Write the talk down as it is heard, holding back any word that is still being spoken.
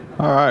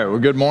All right, well,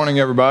 good morning,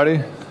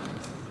 everybody.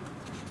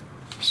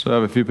 Still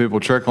have a few people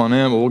trickling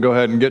in, but we'll go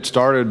ahead and get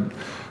started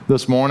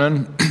this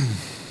morning.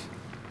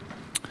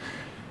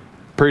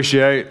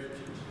 Appreciate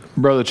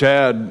Brother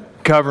Chad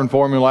covering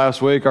for me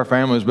last week. Our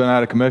family's been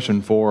out of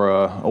commission for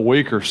a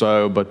week or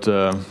so, but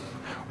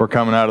we're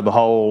coming out of the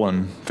hole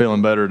and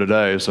feeling better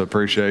today, so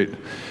appreciate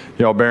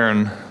y'all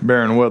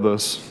bearing with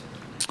us.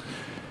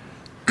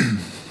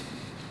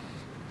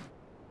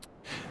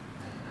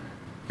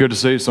 Good to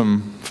see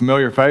some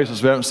familiar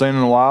faces we haven't seen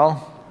in a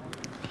while.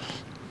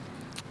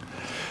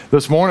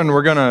 This morning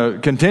we're going to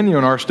continue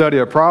in our study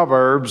of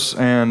Proverbs,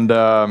 and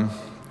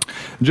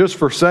just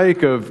for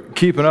sake of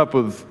keeping up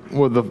with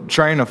the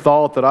train of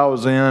thought that I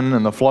was in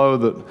and the flow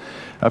that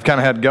I've kind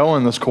of had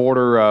going this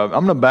quarter, I'm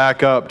going to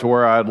back up to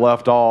where I had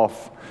left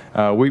off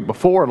week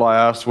before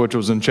last, which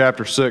was in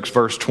chapter 6,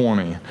 verse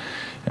 20.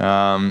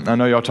 I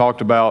know y'all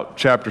talked about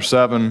chapter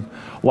 7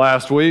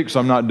 last week, so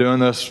I'm not doing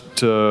this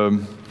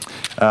to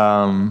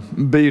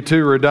be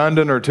too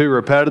redundant or too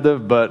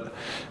repetitive, but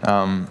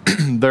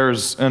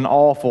there's an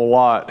awful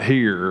lot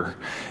here,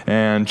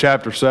 and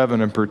chapter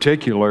 7 in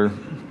particular,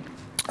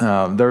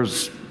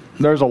 there's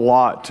a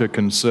lot to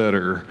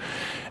consider,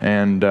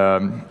 and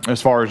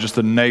as far as just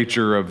the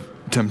nature of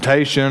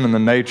temptation and the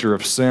nature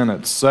of sin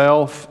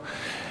itself,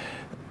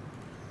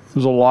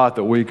 there's a lot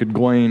that we could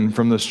glean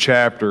from this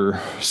chapter.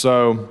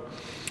 So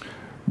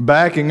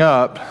backing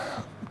up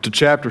to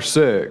chapter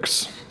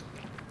 6,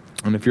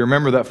 and if you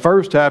remember that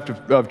first half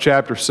of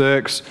chapter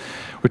 6,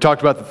 we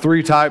talked about the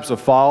three types of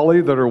folly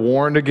that are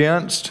warned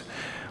against.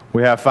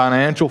 We have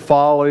financial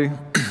folly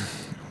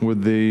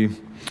with the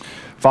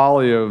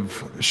folly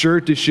of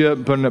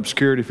suretyship, putting up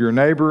security for your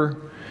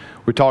neighbor.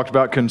 We talked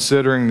about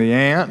considering the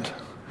ant,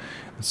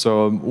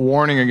 so a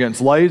warning against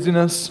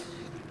laziness.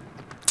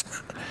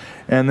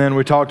 And then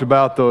we talked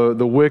about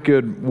the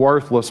wicked,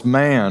 worthless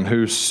man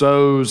who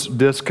sows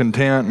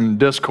discontent and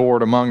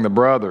discord among the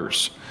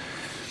brothers.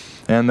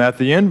 And that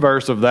the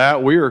inverse of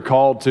that, we are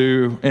called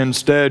to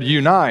instead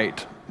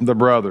unite the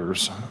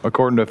brothers,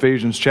 according to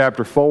Ephesians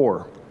chapter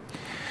 4.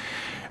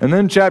 And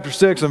then chapter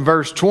 6 and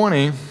verse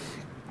 20,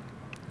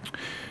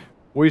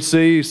 we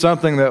see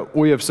something that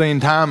we have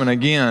seen time and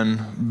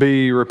again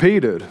be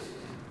repeated.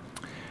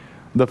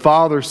 The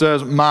Father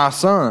says, "My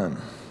son,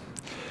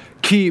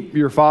 keep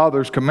your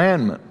father's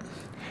commandment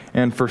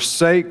and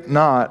forsake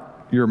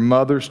not your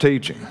mother's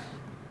teaching."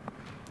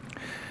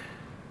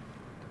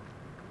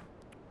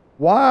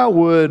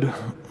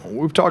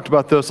 We've talked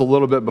about this a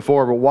little bit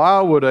before, but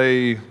why would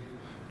a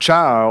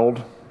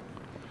child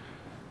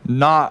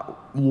not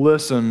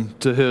listen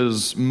to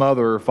his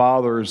mother or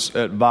father's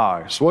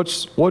advice?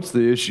 What's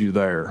the issue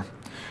there?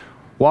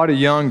 Why do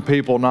young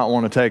people not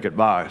want to take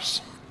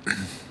advice?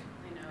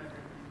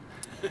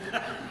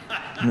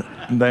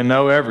 They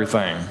know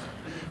everything.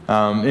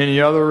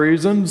 Any other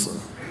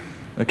reasons?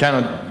 It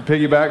kind of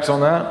piggybacks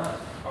on that?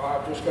 I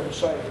was just going to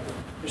say,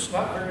 it's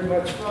not very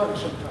much fun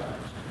sometimes.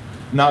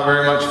 Not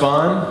very much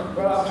fun?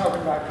 Well, I'm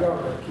talking about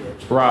younger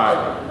kids.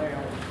 Right.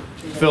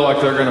 Feel like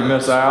they're going to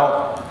miss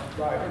out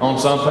on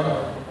something?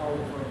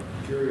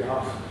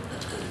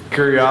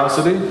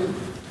 Curiosity?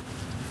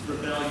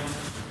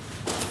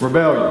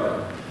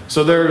 Rebellion.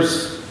 So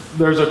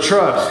there's a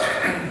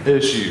trust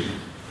issue.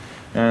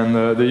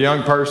 And the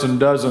young person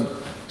doesn't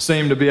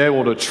seem to be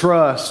able to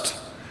trust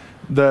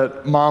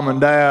that mom and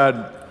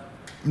dad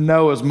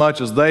know as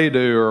much as they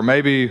do, or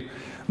maybe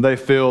they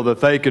feel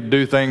that they could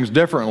do things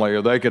differently,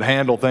 or they could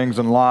handle things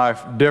in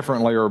life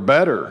differently or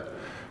better,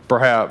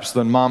 perhaps,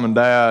 than mom and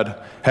dad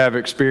have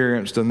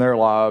experienced in their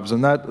lives.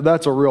 And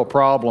that's a real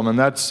problem, and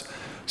that's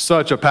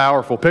such a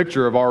powerful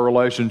picture of our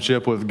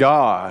relationship with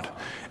God.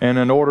 And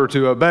in order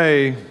to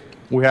obey,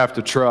 we have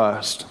to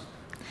trust.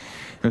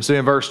 And see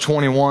in verse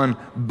 21,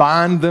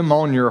 bind them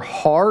on your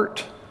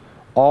heart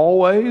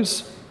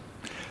always,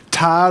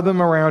 tie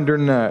them around your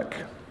neck.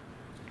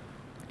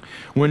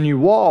 When you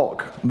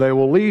walk, they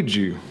will lead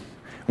you.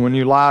 When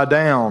you lie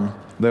down,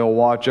 they'll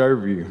watch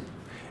over you.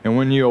 And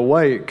when you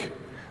awake,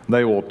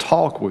 they will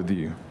talk with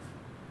you.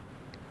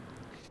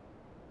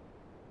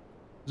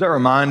 Does that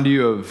remind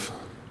you of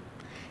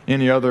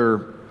any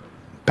other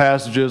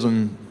passages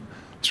in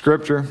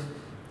Scripture?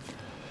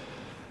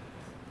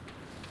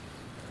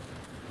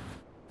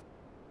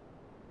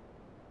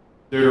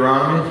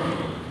 Deuteronomy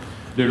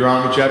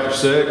chapter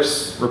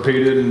 6,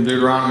 repeated in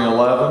Deuteronomy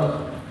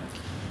 11.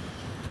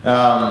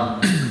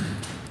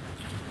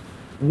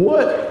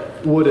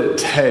 What would it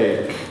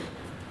take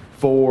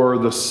for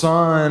the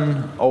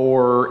son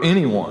or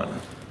anyone,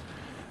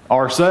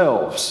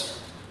 ourselves,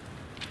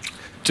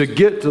 to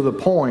get to the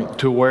point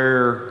to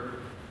where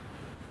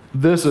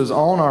this is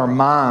on our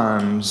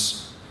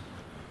minds,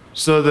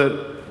 so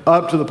that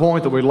up to the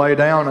point that we lay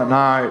down at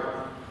night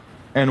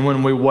and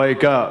when we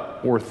wake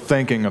up, we're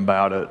thinking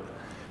about it,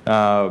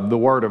 the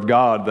Word of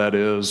God, that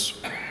is.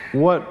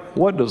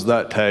 What does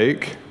that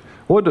take?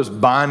 What does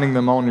binding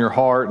them on your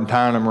heart and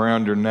tying them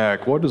around your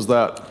neck, what does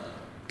that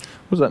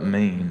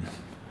mean?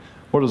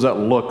 What does that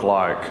look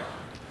like?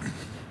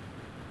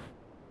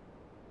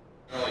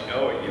 I only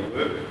know it, you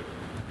would.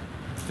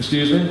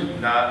 Excuse me?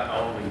 Not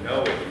only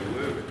know it, you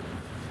live it.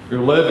 You're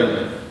living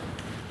it.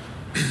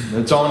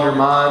 It's on your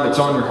mind, it's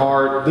on your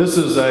heart. This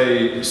is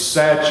a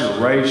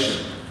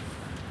saturation.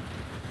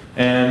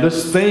 And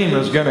this theme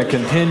is going to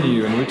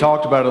continue. And we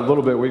talked about it a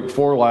little bit week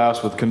before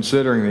last with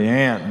considering the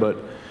ant. But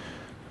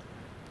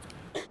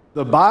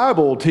the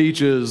Bible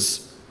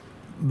teaches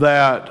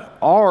that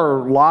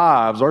our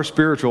lives, our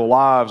spiritual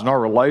lives, and our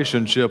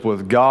relationship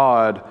with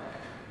God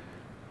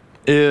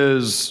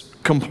is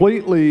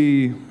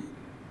completely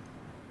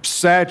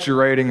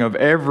saturating of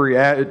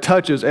it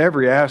touches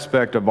every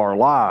aspect of our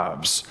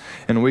lives.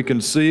 And we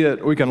can see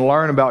it, we can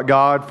learn about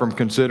God from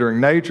considering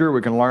nature, we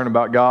can learn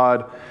about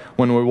God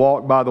when we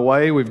walk by the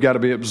way. We've got to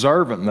be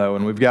observant though,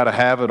 and we've got to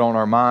have it on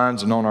our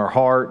minds and on our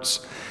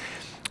hearts.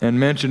 And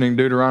mentioning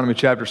Deuteronomy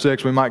chapter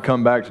 6, we might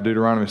come back to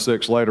Deuteronomy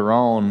 6 later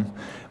on,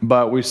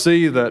 but we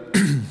see that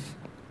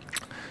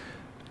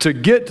to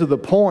get to the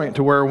point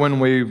to where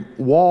when we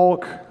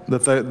walk,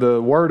 that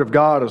the Word of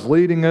God is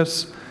leading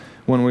us.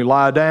 When we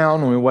lie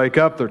down, when we wake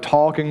up, they're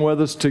talking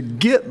with us. To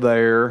get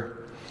there,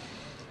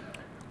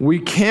 we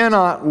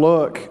cannot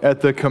look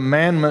at the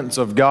commandments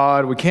of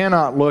God. We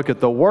cannot look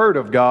at the Word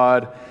of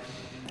God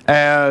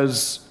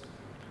as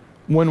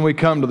when we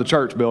come to the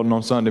church building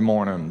on Sunday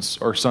mornings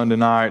or Sunday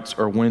nights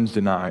or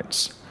Wednesday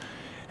nights.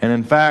 And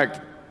in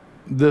fact,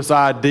 this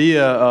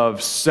idea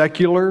of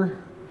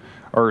secular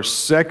or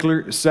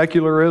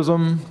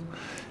secularism,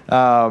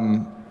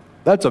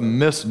 that's a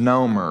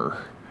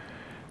misnomer.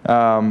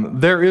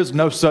 There is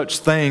no such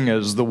thing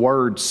as the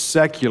word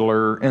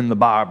secular in the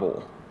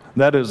Bible.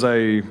 That is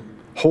a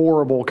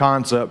horrible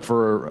concept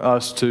for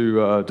us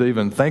to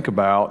even think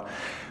about,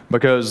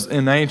 because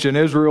in ancient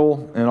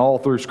Israel and all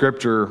through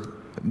Scripture,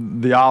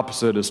 the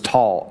opposite is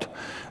taught.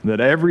 That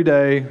every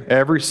day,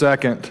 every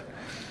second,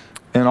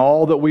 in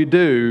all that we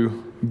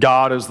do,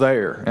 God is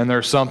there. And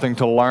there's something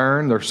to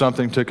learn, there's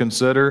something to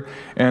consider,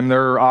 and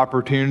there are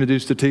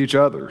opportunities to teach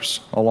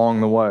others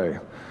along the way.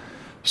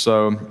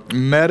 So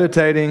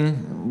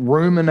meditating,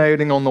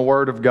 ruminating on the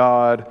Word of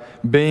God,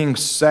 being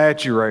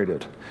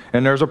saturated.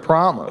 And there's a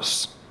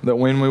promise that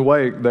when we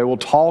wake, they will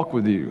talk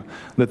with you.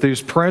 That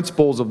these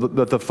principles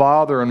that the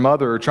father and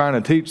mother are trying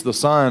to teach the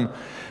son,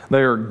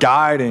 they are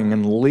guiding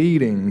and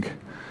leading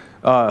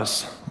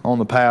us on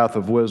the path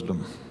of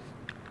wisdom.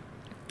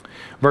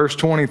 Verse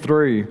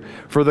 23,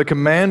 for the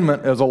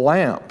commandment is a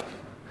lamp,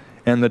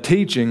 and the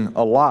teaching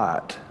a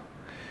light,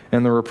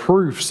 and the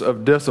reproofs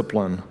of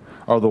discipline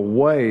are the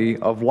way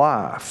of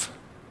life,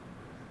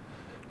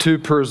 to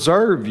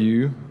preserve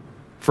you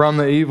from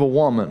the evil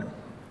woman,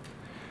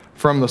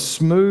 from the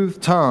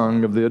smooth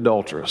tongue of the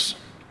adulteress.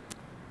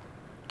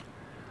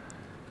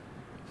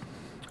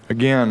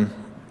 Again,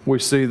 we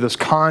see this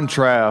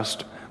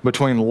contrast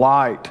between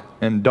light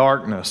and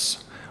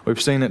darkness. We've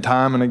seen it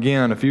time and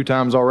again, a few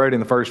times already in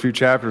the first few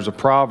chapters of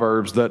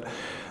Proverbs, that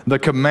the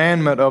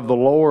commandment of the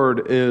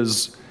Lord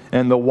is,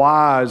 and the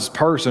wise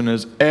person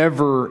is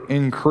ever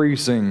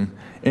increasing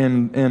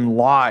in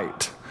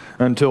light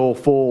until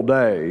full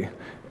day,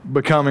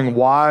 becoming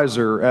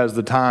wiser as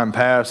the time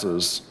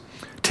passes.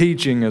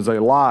 Teaching is a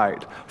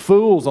light.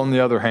 Fools, on the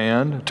other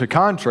hand, to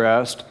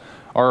contrast,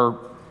 are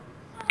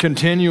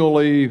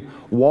continually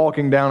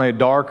walking down a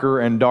darker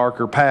and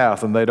darker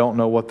path, and they don't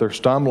know what they're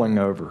stumbling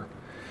over.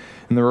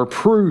 And the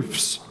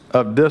reproofs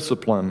of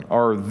discipline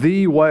are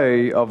the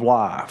way of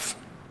life.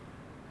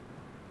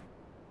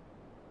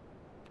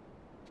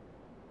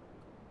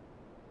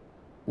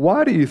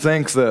 Why do you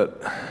think that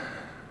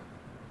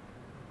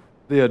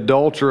the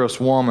adulterous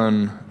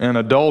woman and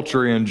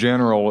adultery in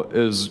general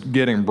is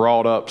getting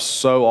brought up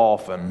so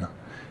often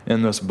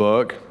in this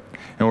book?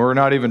 And we're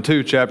not even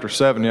to chapter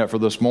 7 yet for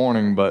this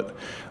morning, but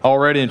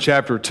already in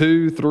chapter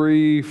 2,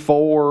 3,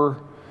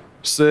 4,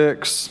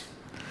 6,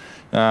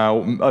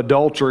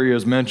 adultery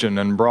is mentioned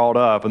and brought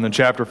up. And then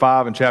chapter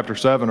 5 and chapter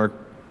 7 are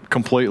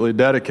completely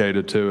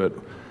dedicated to it.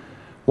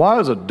 Why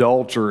is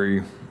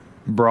adultery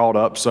brought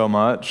up so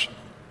much?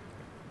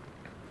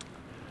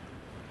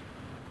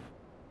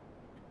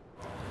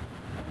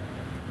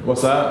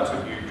 What's that? It's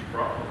a huge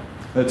problem.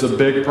 It's a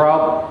big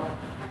problem.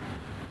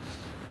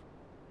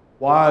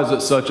 Why is it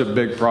such a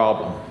big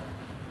problem?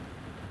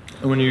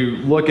 When you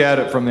look at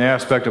it from the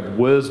aspect of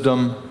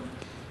wisdom,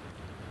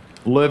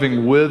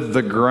 living with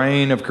the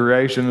grain of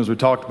creation, as we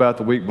talked about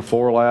the week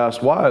before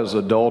last, why is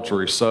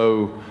adultery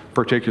so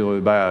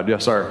particularly bad?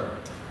 Yes, sir.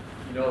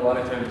 You know, a lot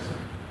of times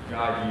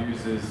God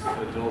uses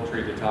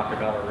adultery to talk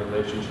about our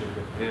relationship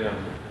with Him.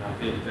 And I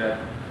think that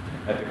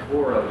at the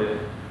core of it,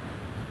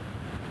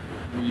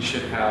 we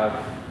should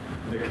have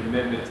the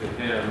commitment to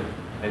Him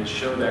and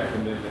show that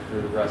commitment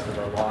through the rest of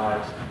our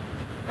lives.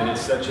 And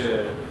it's such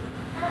a,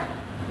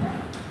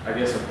 I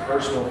guess, a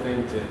personal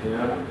thing to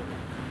Him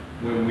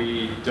when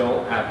we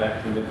don't have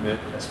that commitment,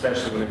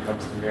 especially when it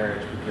comes to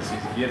marriage, because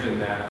He's given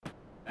that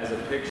as a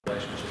picture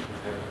relationship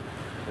with Him.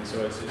 And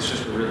so it's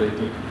just a really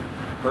deep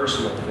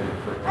personal thing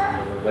for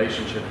Him, the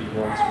relationship He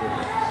wants with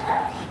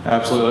us.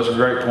 Absolutely. That's a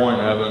great point,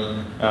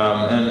 Evan.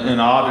 And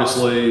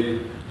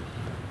obviously,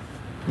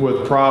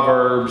 with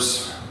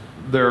Proverbs,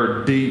 there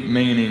are deep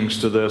meanings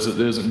to this. It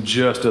isn't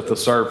just at the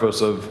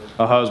surface of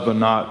a husband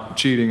not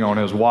cheating on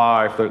his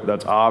wife.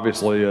 That's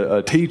obviously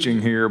a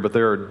teaching here, but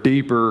there are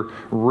deeper,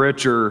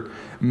 richer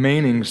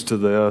meanings to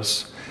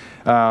this.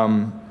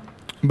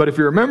 But if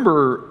you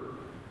remember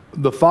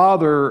the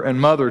father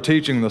and mother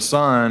teaching the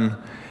son,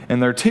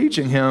 and they're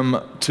teaching him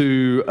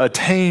to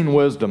attain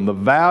wisdom, the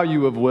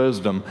value of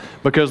wisdom,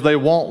 because they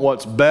want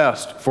what's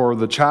best for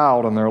the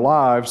child in their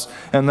lives,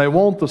 and they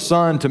want the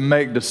son to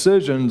make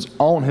decisions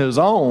on his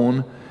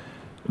own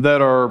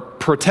that are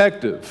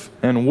protective.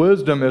 And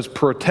wisdom is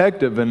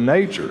protective in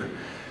nature,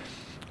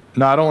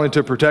 not only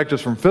to protect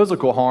us from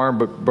physical harm,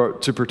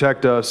 but to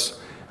protect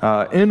us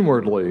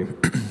inwardly.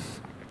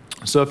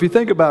 So if you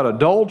think about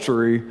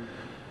adultery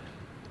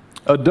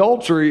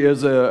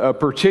is a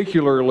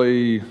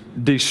particularly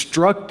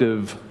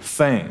destructive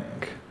thing.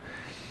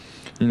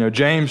 You know,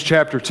 James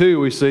chapter 2,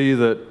 we see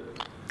that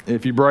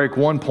if you break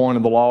one point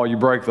of the law, you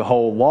break the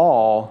whole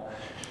law.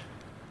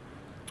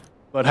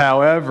 But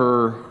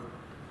however,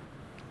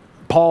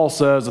 Paul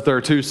says that there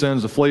are two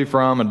sins to flee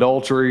from,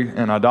 adultery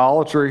and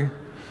idolatry.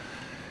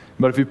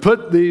 But if you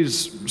put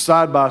these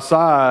side by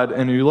side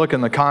and you look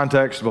in the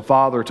context of a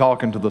father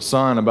talking to the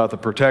son about the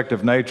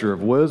protective nature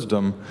of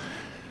wisdom,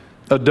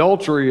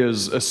 adultery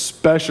is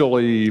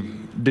especially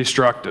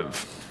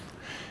destructive.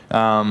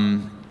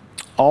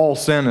 All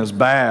sin is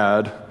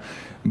bad,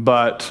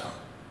 but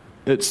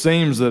it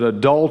seems that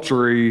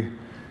adultery,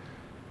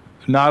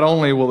 not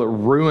only will it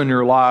ruin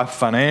your life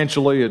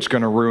financially, it's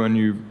going to ruin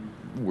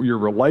your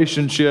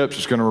relationships,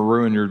 it's going to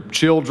ruin your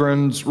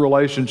children's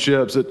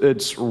relationships.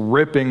 It's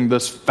ripping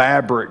this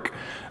fabric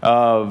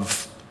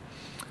of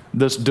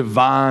this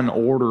divine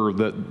order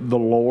that the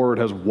Lord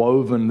has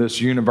woven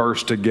this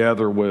universe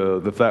together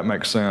with, if that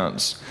makes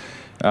sense.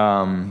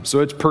 So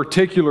it's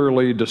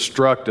particularly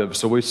destructive.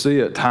 So we see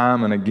it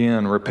time and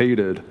again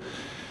repeated.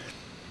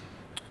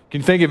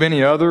 Can you think of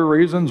any other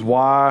reasons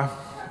why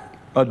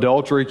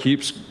adultery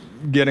keeps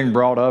getting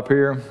brought up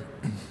here?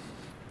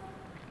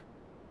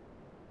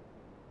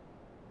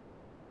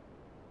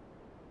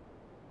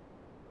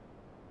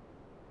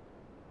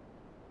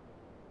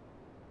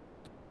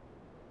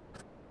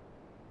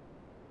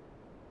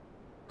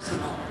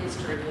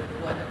 History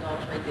of what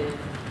adultery did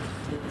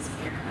to his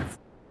parents.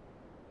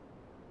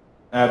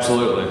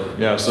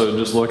 Absolutely. Yeah, so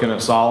just looking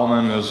at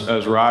Solomon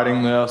as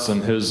writing this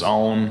and his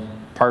own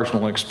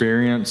personal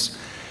experience,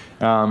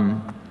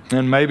 and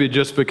maybe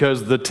just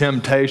because the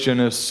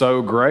temptation is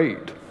so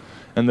great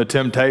and the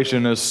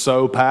temptation is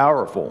so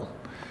powerful,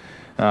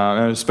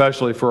 and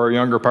especially for a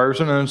younger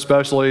person, and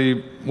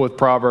especially with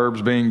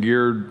Proverbs being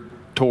geared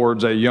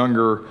towards a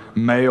younger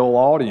male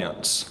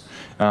audience.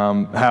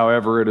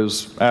 However, it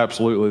is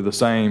absolutely the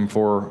same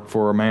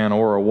for a man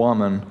or a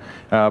woman.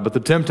 But the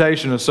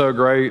temptation is so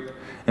great,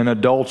 and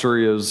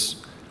adultery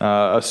is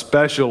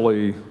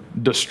especially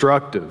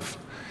destructive.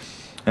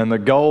 And the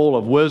goal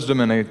of wisdom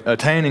and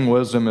attaining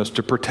wisdom is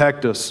to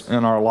protect us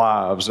in our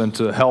lives and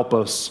to help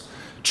us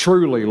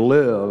truly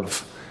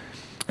live.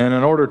 And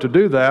in order to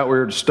do that,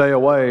 we're to stay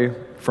away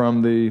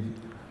from the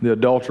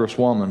adulterous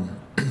woman.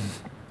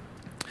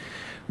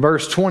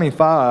 Verse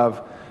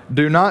 25,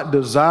 do not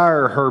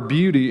desire her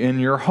beauty in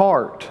your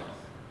heart,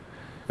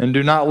 and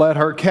do not let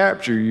her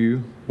capture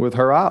you with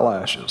her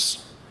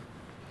eyelashes.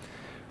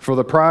 For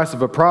the price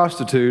of a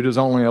prostitute is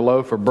only a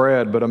loaf of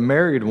bread, but a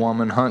married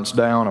woman hunts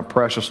down a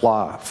precious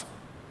life.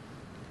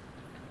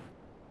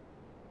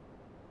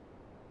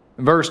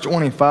 In verse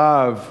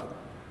 25,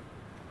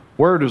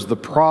 where does the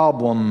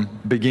problem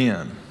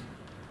begin?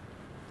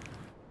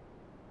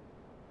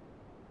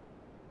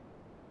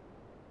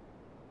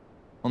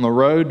 On the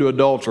road to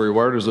adultery,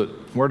 where does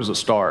it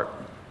start?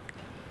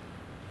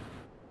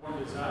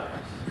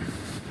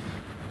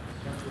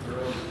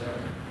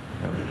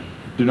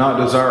 Do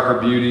not desire her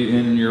beauty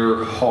in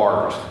your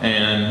heart.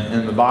 And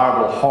in the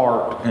Bible,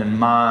 heart and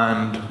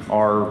mind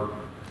are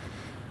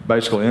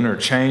basically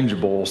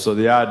interchangeable. So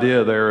the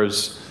idea there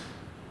is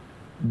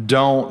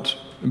don't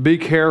be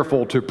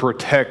careful to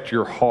protect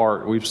your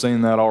heart. We've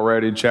seen that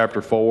already in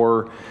chapter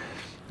 4.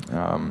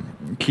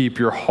 Keep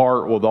your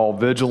heart with all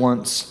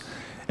vigilance.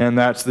 And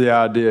that's the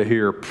idea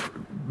here.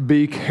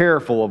 Be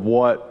careful of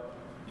what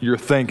you're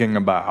thinking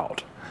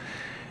about.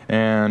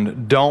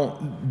 And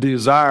don't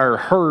desire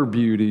her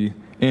beauty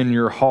in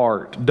your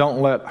heart.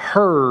 Don't let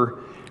her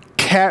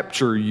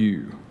capture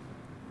you.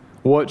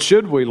 What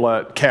should we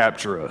let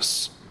capture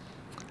us?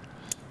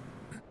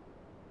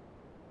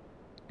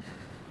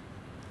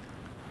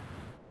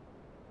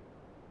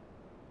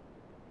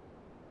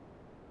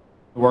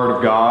 The Word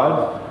of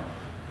God.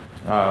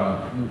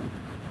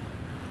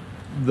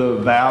 The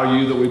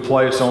value that we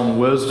place on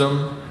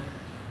wisdom,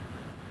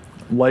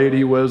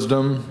 lady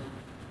wisdom,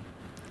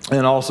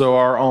 and also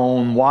our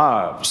own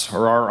wives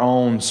or our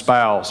own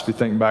spouse. If you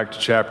think back to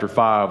chapter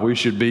 5, we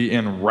should be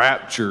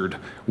enraptured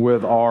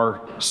with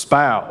our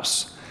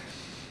spouse.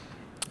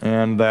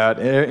 And that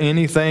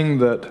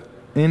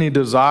any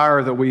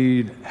desire that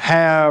we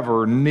have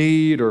or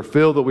need or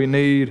feel that we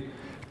need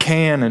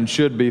can and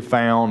should be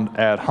found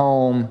at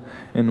home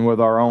and with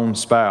our own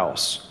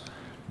spouse.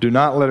 Do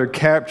not let her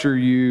capture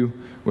you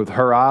with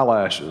her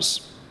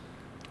eyelashes.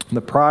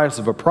 The price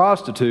of a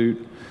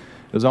prostitute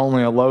is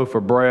only a loaf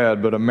of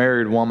bread, but a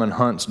married woman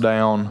hunts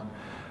down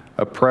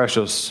a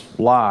precious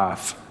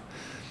life.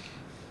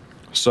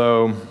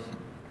 So,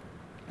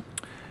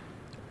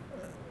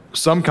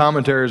 some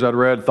commentaries I'd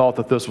read thought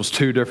that this was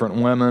two different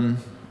women,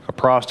 a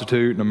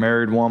prostitute and a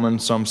married woman.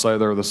 Some say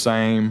they're the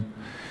same.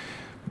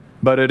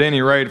 But at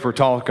any rate, if we're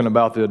talking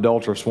about the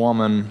adulterous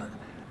woman,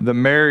 the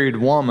married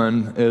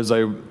woman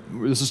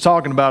this is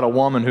talking about a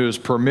woman who is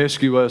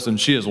promiscuous and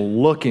she is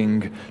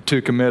looking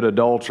to commit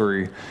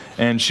adultery,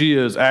 and she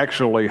is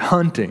actually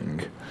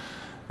hunting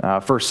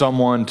for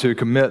someone to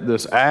commit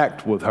this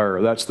act with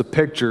her. That's the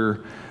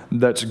picture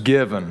that's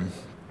given.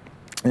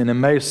 And it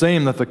may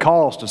seem that the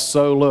cost is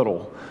so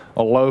little,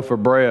 a loaf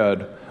of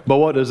bread, but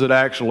what does it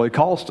actually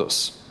cost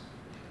us?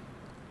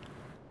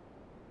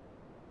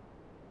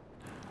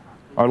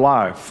 Our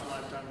life.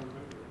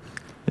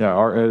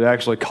 Yeah, it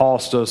actually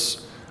cost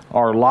us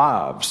our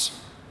lives.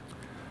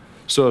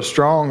 So a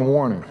strong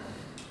warning.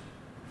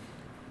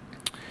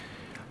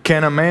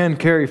 Can a man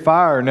carry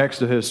fire next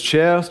to his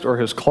chest or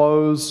his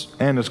clothes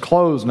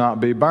not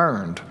be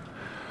burned?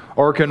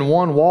 Or can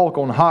one walk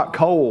on hot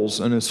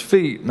coals and his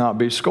feet not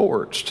be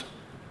scorched?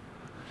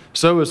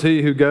 So is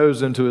he who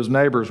goes into his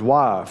neighbor's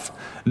wife.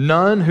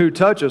 None who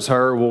touches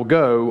her will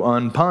go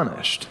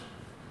unpunished.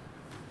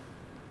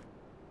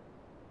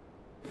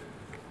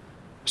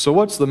 So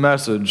what's the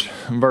message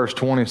in verse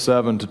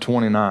 27 to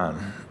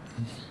 29?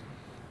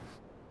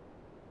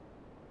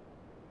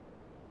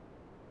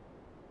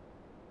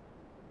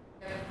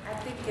 I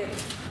think it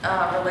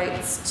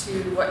relates to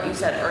what you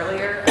said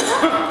earlier,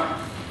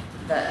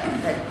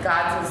 that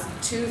God says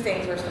two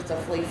things we're supposed to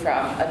flee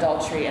from,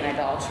 adultery and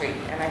idolatry.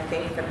 And I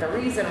think that the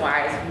reason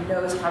why is He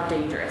knows how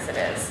dangerous it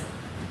is.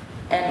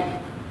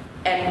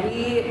 And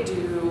we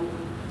do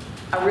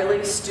a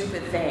really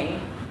stupid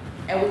thing,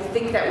 and we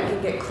think that we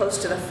can get close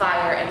to the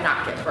fire and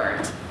not get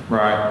burned.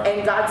 Right.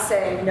 And God's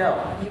saying,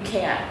 no, you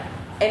can't.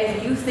 And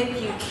if you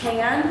think you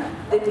can,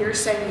 then you're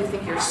saying you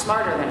think you're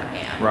smarter than I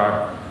am.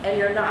 Right. And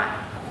you're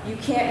not. You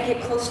can't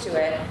get close to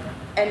it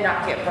and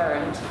not get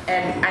burned.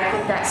 And I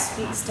think that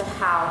speaks to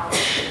how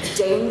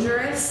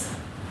dangerous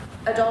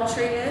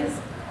adultery is.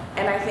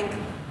 And I think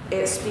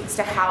it speaks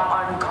to how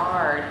on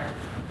guard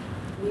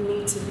we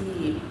need to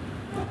be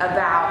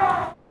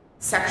about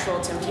sexual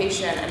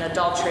temptation and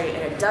adultery.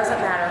 And it doesn't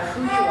matter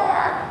who you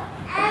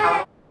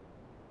are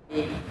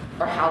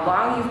or how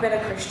long you've been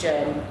a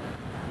Christian.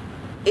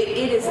 It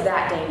is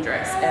that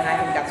dangerous, and I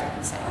think that's what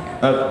he's saying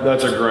here.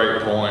 That's a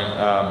great point.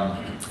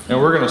 And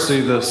we're going to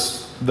see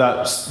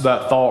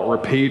that thought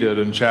repeated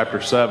in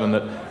chapter 7,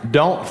 that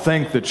don't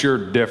think that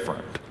you're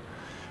different.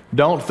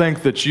 Don't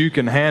think that you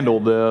can handle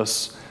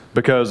this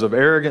because of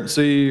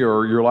arrogancy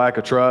or your lack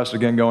of trust.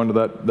 Again, going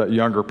to that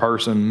younger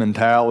person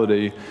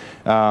mentality.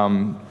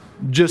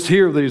 Just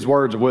hear these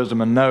words of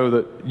wisdom and know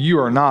that you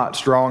are not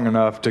strong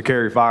enough to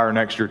carry fire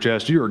next to your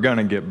chest. You are going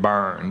to get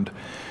burned.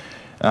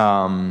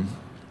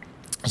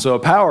 So a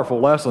powerful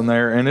lesson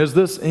there. And is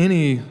this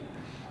any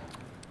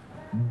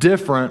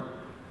different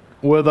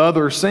with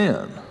other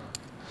sin?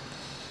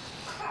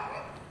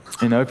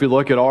 You know, if you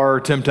look at our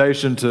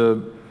temptation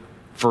to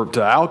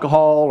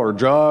alcohol or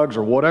drugs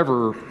or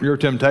whatever your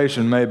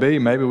temptation may be,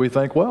 maybe we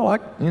think, well, I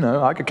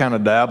could kind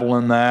of dabble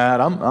in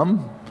that.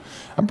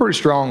 I'm pretty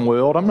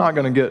strong-willed. I'm not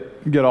going to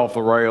get off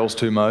the rails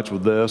too much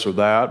with this or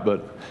that.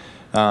 But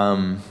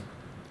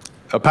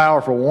a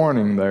powerful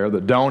warning there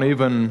that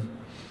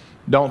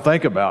don't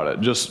think about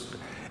it. Just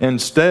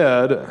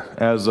instead,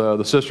 as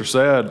the sister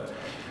said,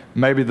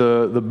 maybe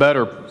the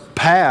better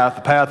path,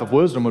 the path of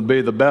wisdom would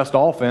be the best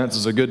offense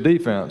is a good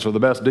defense, or the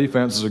best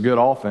defense is a good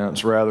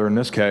offense, rather, in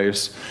this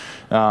case.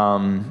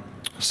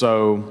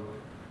 So,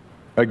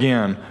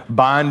 again,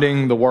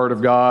 binding the Word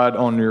of God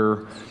on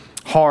your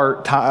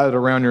heart, tied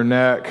around your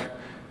neck,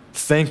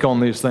 think on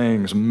these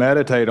things,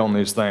 meditate on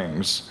these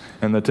things,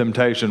 and the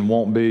temptation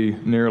won't be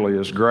nearly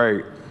as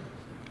great.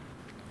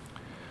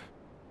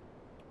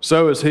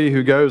 So is he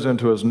who goes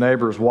into his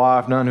neighbor's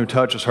wife. None who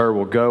touches her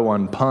will go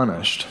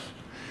unpunished.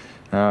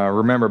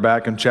 Remember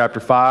back in chapter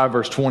 5,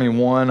 verse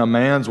 21, a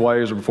man's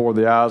ways are before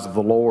the eyes of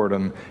the Lord,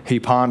 and he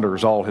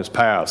ponders all his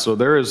paths. So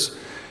there's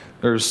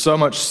so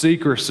much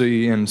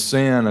secrecy in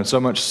sin and so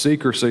much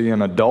secrecy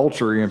in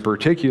adultery in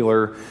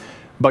particular,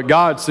 but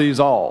God sees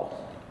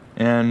all,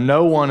 and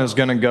no one is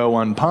going to go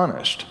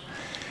unpunished.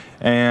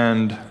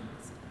 And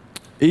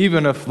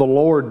even if the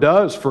Lord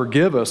does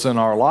forgive us in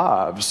our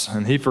lives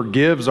and He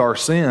forgives our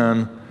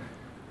sin,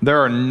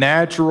 there are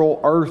natural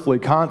earthly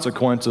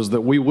consequences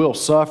that we will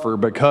suffer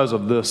because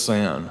of this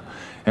sin.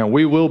 And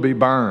we will be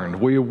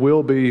burned. We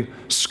will be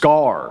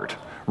scarred,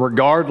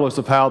 regardless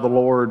of how the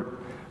Lord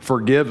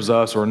forgives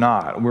us or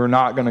not. We're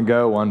not going to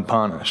go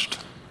unpunished.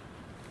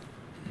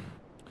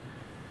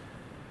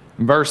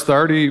 In verse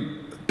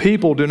 30,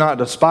 people do not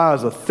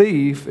despise a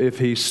thief if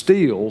he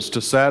steals to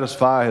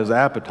satisfy his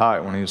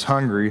appetite when he's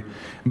hungry,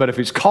 but if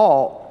he's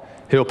caught,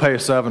 he'll pay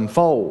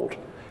sevenfold.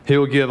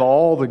 He'll give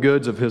all the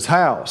goods of his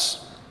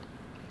house.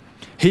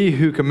 He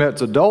who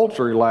commits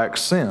adultery lacks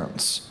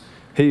sense.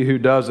 He who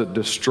does it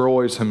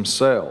destroys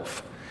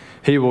himself.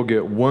 He will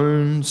get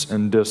wounds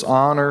and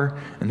dishonor,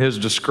 and his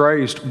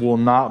disgrace will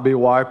not be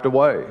wiped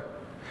away.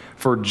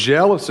 For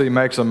jealousy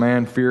makes a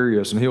man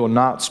furious, and he will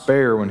not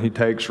spare when he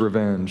takes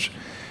revenge.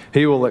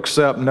 He will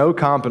accept no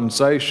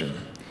compensation.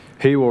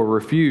 He will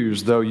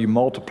refuse, though you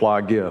multiply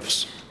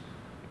gifts.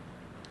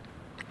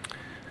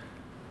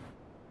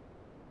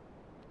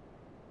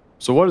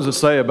 So what does it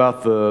say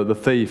about the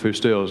thief who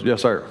steals?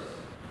 Yes, sir.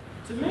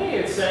 To me,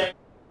 it's saying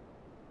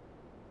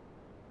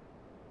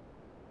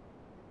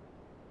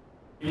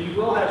you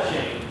will have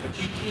shame,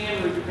 but you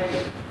can repay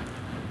it.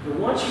 But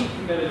once you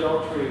commit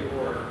adultery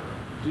or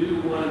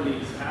do one of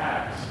these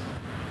acts,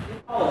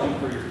 it follows you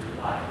for your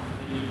life,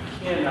 and you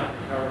cannot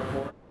recover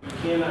for it. You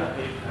cannot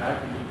pay it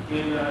back, and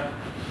you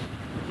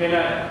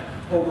cannot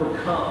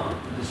overcome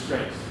the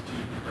disgrace that you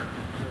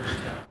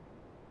incurred.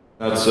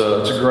 That's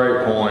a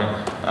great point.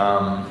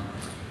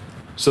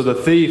 So the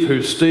thief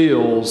who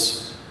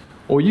steals,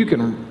 well, you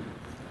can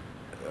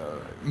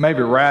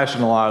maybe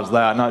rationalize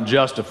that, not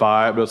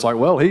justify it, but it's like,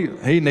 well,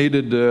 he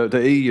needed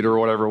to eat or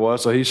whatever it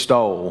was, so he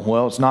stole.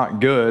 Well, it's not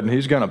good, and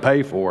he's going to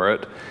pay for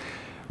it.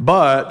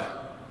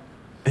 But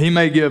he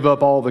may give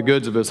up all the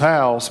goods of his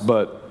house,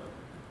 but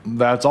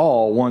that's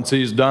all. Once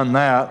he's done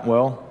that,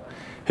 well,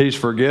 he's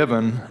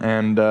forgiven,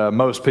 and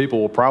most people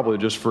will probably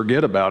just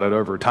forget about it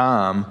over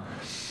time.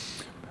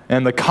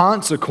 And the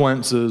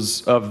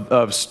consequences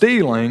of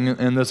stealing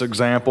in this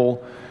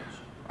example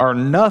are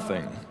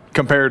nothing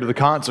compared to the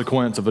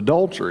consequence of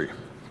adultery.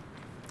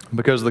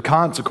 Because the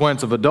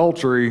consequence of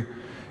adultery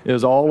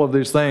is all of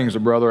these things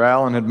that Brother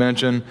Allen had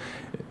mentioned.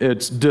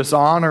 It's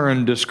dishonor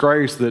and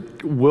disgrace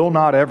that will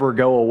not ever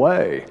go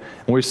away.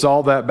 And we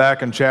saw that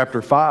back in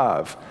chapter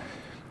 5.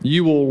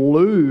 You will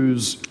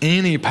lose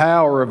any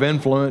power of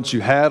influence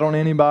you had on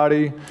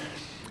anybody.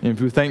 And if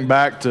you think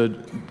back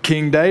to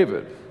King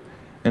David,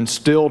 and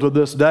still to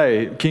this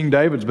day, King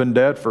David's been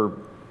dead for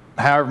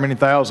however many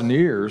thousand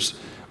years,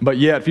 but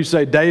yet if you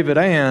say David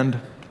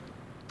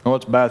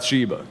it's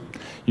Bathsheba.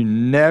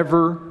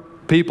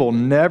 People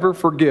never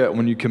forget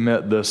when you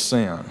commit this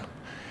sin.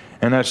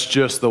 And that's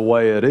just the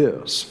way it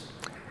is.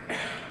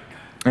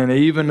 And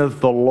even if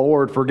the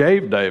Lord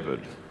forgave David,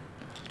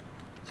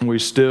 we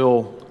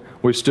still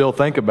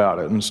think about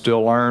it and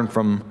still learn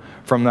from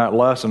that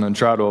lesson and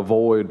try to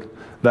avoid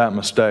that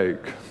mistake.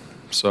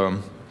 So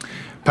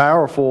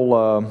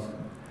powerful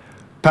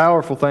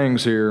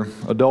things here.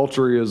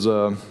 Adultery is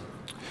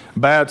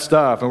bad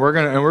stuff, and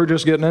we're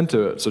just getting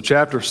into it. So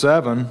chapter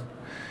 7,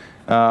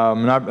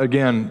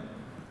 again,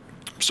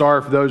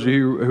 sorry for those of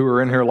you who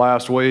were in here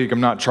last week. I'm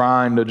not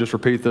trying to just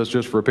repeat this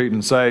just for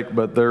repeating's sake,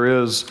 but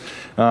there is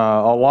a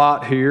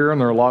lot here,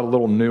 and there are a lot of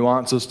little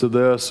nuances to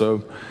this.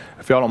 So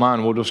if y'all don't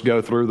mind, we'll just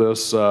go through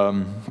this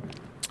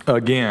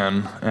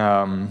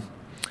again.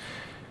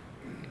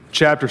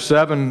 Chapter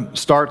 7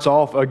 starts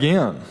off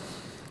again.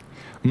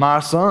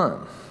 My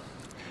son,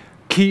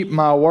 keep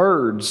my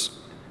words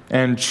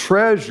and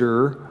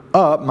treasure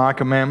up my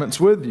commandments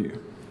with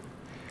you.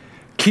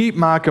 Keep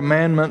my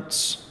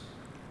commandments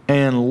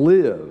and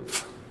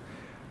live.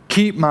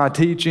 Keep my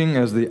teaching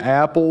as the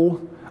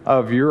apple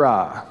of your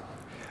eye.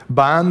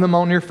 Bind them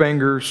on your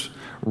fingers.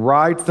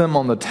 Write them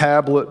on the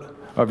tablet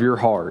of your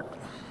heart.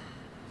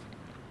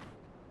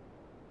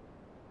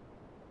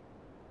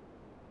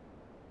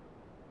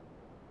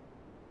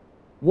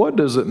 What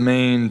does it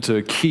mean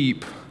to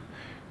keep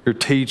your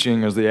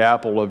teaching as the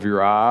apple of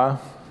your eye?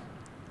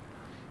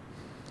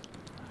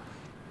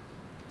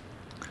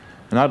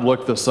 And I'd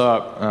look this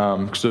up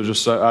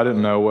because I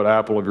didn't know what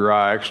apple of your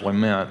eye actually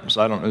meant.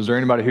 So is there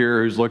anybody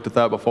here who's looked at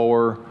that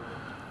before?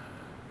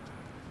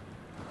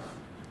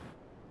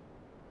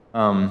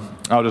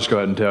 I'll just go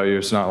ahead and tell you.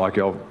 It's not like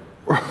y'all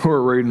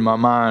were reading my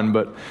mind,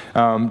 but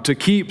to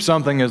keep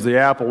something as the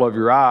apple of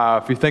your eye,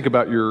 if you think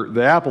about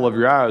the apple of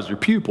your eye is your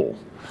pupil,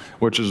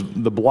 which is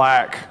the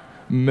black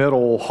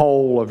middle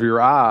hole of your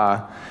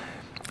eye.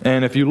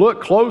 And if you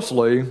look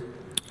closely,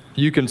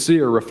 you can see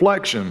a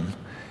reflection.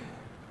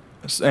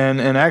 And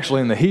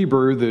actually in the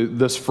Hebrew,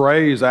 this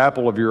phrase,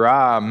 apple of your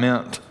eye,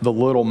 meant the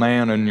little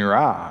man in your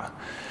eye.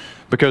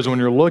 Because when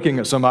you're looking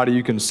at somebody,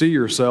 you can see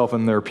yourself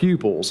in their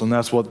pupils, and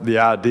that's what the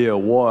idea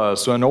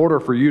was. So in order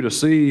for you to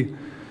see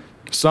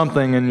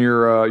something in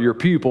your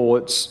pupil,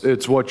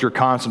 it's what you're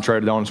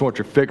concentrated on, it's what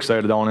you're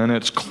fixated on, and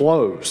it's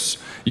close.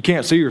 You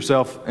can't see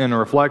yourself in a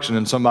reflection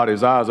in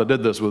somebody's eyes. I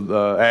did this with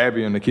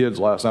Abby and the kids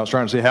last night. I was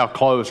trying to see how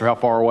close or how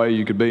far away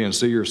you could be and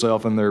see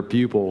yourself in their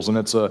pupils, and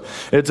it's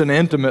an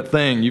intimate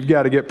thing. You've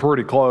got to get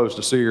pretty close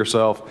to see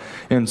yourself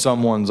in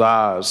someone's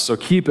eyes. So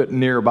keep it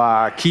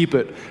nearby, keep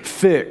it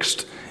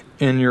fixed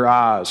in your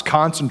eyes.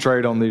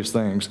 Concentrate on these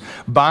things.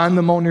 Bind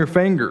them on your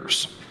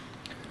fingers.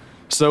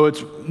 So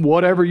it's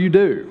whatever you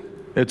do,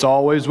 it's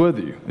always with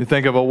you. You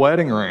think of a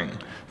wedding ring.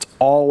 It's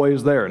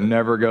always there. It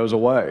never goes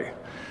away.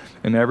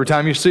 And every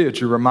time you see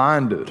it, you're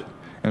reminded.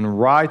 And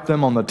write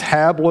them on the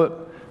tablet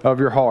of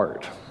your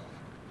heart.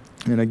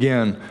 And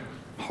again,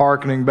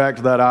 hearkening back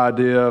to that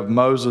idea of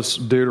Moses,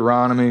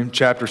 Deuteronomy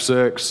chapter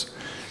 6.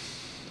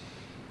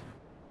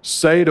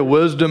 Say to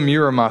wisdom,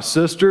 you are my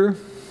sister,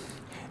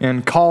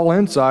 and call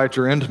insight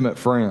your intimate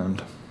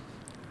friend,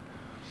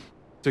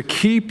 to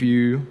keep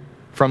you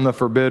from the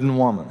forbidden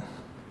woman,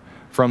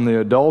 from the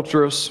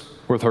adulteress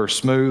with her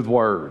smooth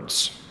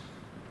words.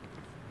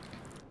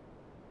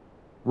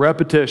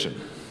 Repetition.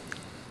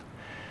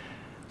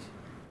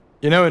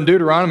 You know, in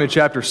Deuteronomy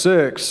chapter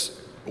 6,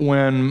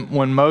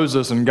 when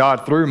Moses and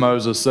God through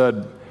Moses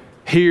said,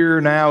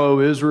 "Hear now, O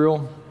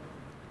Israel,"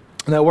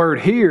 that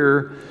word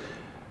 "hear"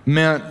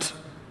 meant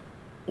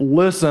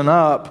listen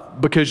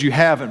up because you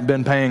haven't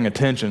been paying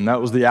attention.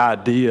 That was the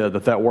idea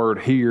that word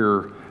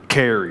 "hear"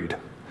 carried.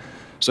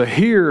 So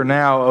hear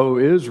now, O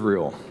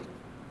Israel.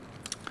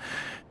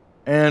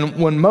 And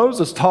when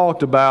Moses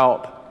talked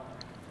about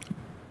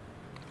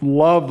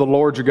love the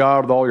Lord your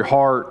God with all your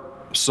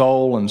heart,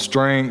 soul, and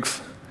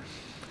strength,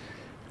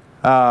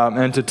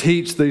 and to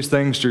teach these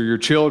things to your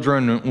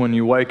children when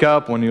you wake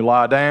up, when you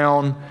lie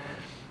down.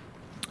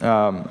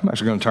 I'm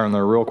actually going to turn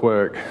there real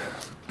quick.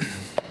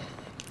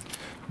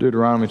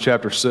 Deuteronomy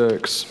chapter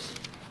 6.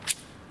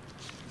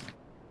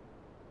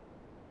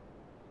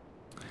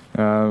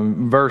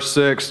 Verse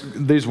 6,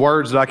 these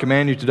words that I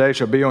command you today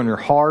shall be on your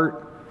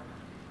heart.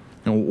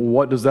 And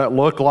what does that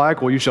look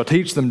like? Well, you shall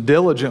teach them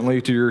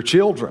diligently to your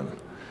children,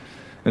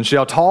 and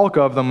shall talk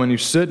of them when you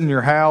sit in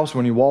your house,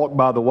 when you walk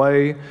by the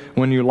way,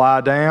 when you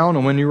lie down,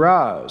 and when you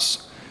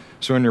rise.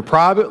 So in your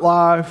private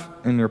life,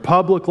 in your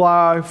public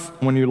life,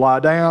 when you lie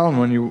down,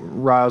 when you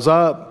rise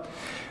up,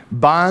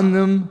 bind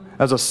them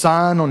as a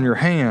sign on your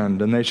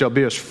hand, and they shall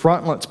be as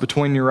frontlets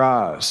between your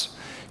eyes.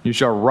 You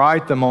shall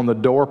write them on the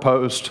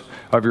doorpost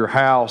of your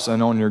house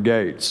and on your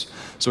gates.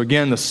 So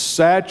again, the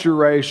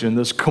saturation,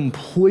 this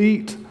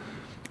complete,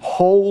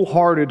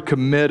 wholehearted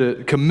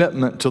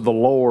commitment to the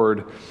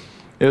Lord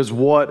is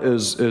what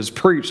is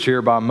preached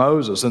here by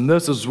Moses. And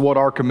this is what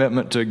our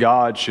commitment to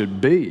God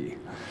should be.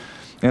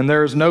 And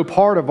there is no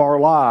part of our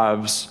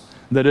lives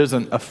that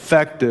isn't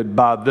affected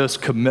by this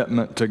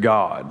commitment to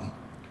God.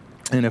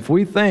 And if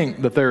we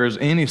think that there is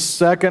any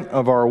second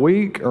of our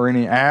week or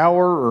any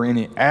hour or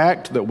any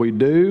act that we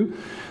do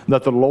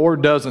that the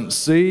Lord doesn't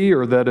see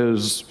or that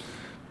is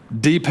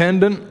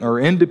dependent or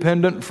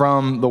independent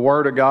from the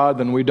Word of God,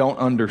 then we don't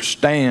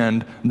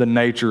understand the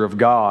nature of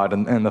God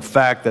and the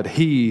fact that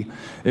He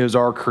is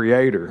our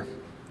Creator.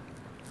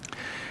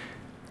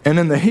 And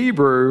in the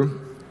Hebrew,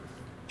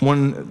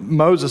 when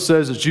Moses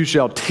says that you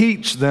shall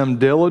teach them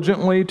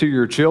diligently to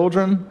your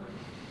children,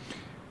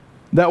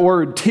 that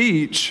word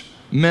teach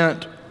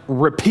meant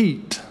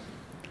repeat.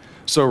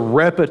 So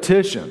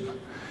repetition.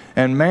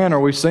 And man, are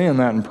we seeing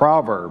that in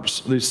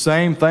Proverbs. These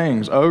same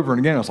things over and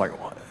again. It's like,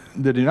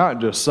 did he not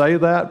just say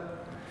that?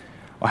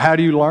 Well, how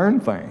do you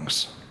learn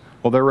things?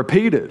 Well, they're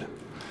repeated.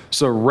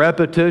 So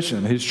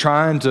repetition. He's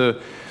trying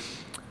to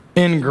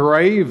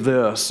engrave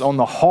this on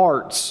the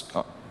hearts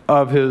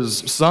of his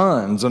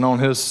sons and on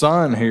his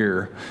son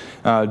here,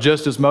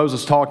 just as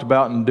Moses talked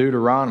about in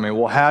Deuteronomy.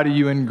 Well, how do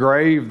you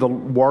engrave the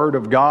Word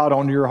of God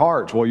onto your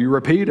hearts? Well, you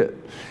repeat it,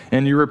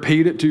 and you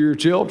repeat it to your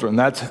children.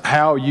 That's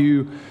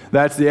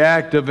the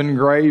act of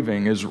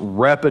engraving, is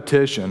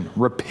repetition,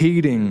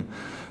 repeating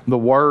the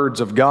words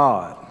of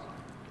God.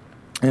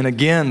 And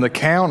again, the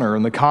counter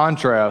and the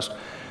contrast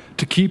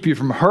to keep you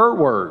from her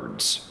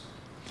words.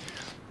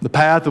 The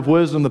path of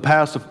wisdom, the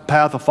path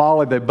of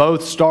folly, they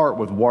both start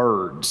with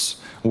words.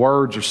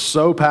 Words are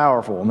so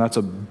powerful, and that's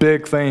a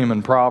big theme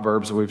in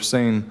Proverbs that we've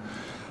seen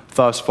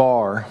thus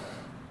far.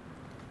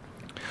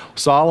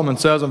 Solomon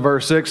says in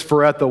verse 6,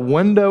 "For at the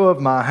window of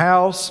my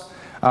house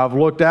I've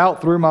looked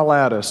out through my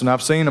lattice, and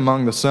I've seen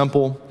among the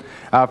simple,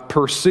 I've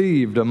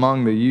perceived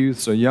among the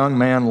youths a young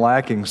man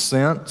lacking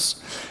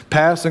sense,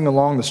 passing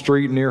along the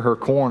street near her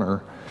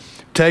corner,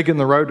 taking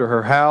the road to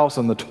her house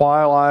in the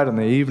twilight and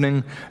the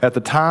evening, at the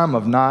time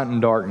of night and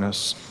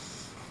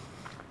darkness."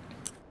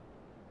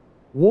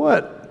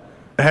 What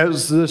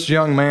has this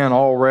young man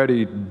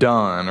already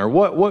done? Or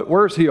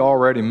where's he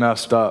already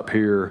messed up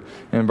here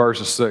in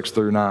verses 6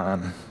 through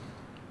 9?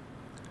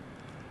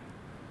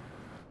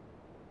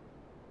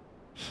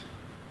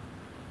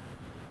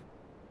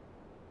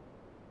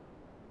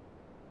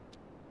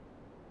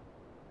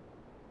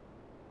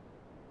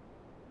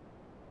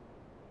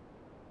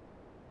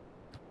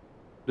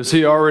 Does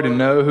he already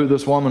know who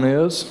this woman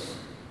is?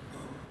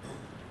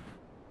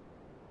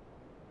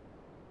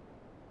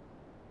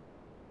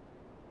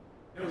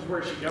 Knows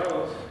where she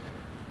goes.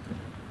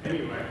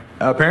 Anyway.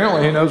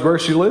 Apparently he knows where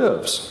she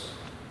lives.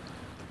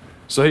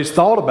 So he's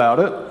thought about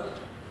it.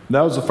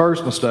 That was the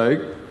first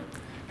mistake.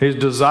 He's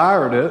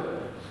desired it,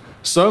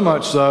 so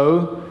much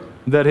so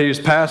that he's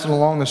passing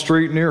along the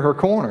street near her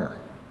corner.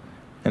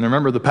 And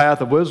remember, the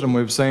path of wisdom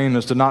we've seen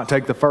is to not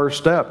take the first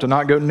step, to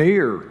not go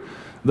near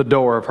the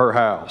door of her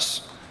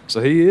house. So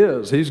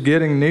he's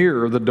getting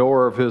near the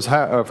door of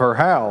her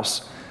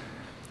house,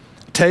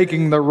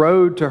 taking the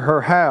road to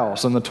her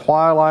house in the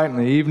twilight and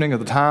the evening, at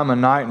the time of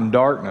night and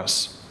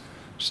darkness.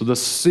 So the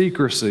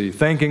secrecy,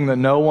 thinking that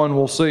no one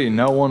will see,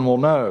 no one will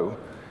know.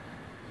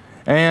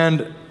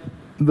 And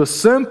the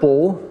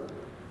simple,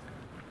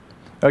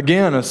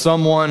 again, is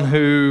someone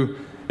who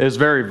is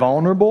very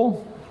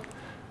vulnerable.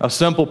 A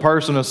simple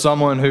person is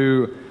someone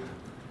who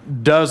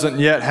doesn't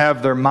yet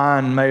have their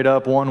mind made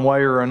up one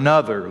way or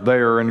another. They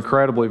are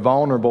incredibly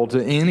vulnerable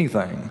to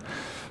anything.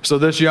 So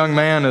this young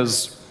man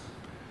is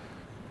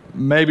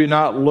maybe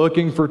not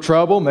looking for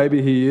trouble.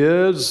 Maybe he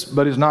is,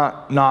 but he's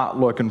not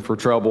looking for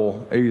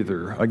trouble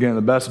either. Again,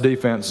 the best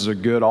defense is a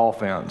good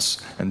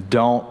offense. And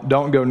don't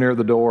go near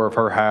the door of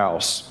her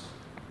house.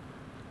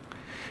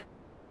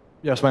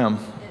 Yes, ma'am. It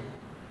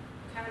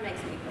kind of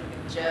makes me think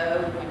of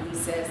Job when he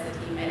says that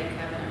he made a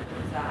covenant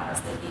with his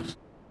eyes, that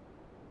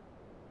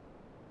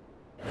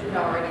he had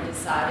already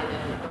decided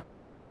and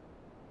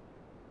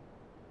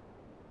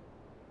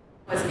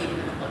wasn't even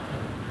going to look.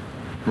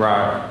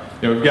 Right.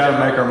 We've got to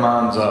make our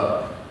minds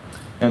up.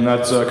 And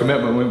that's a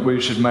commitment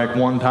we should make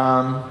one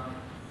time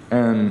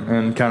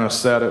and kind of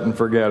set it and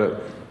forget it.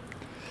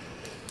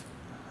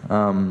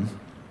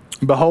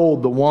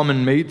 Behold, the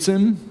woman meets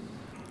him,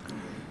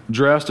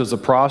 dressed as a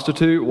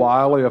prostitute,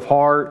 wily of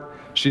heart.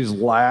 She's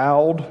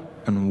loud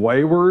and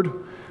wayward.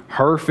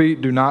 Her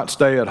feet do not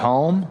stay at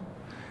home.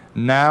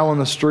 Now in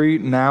the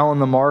street, now in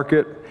the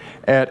market,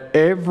 at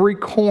every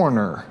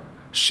corner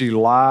she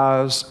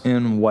lies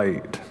in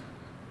wait.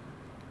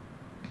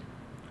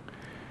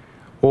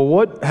 Well,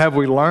 what have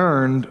we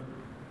learned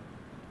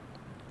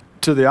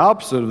to the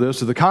opposite of this,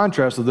 to the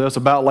contrast of this,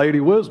 about Lady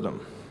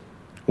Wisdom?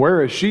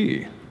 Where is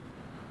she?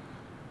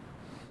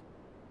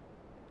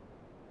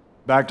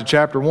 Back to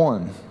chapter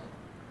 1.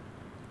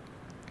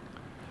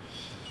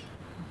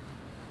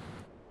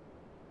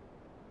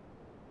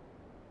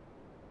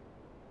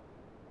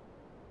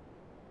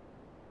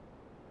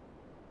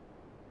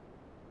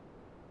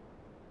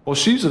 Well,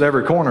 she's at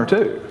every corner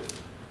too.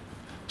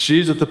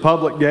 She's at the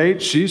public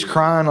gate. She's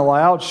crying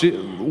aloud.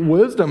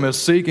 Wisdom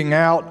is seeking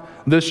out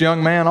this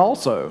young man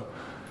also.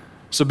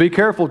 So be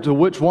careful to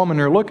which woman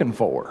you're looking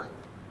for.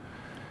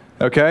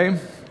 Okay?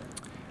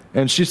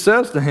 And she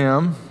says to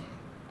him,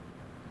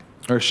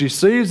 or she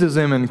seizes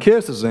him and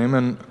kisses him,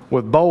 and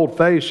with bold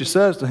face she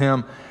says to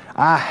him,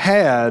 I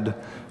had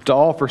to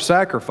offer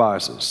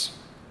sacrifices,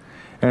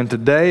 and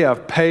today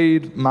I've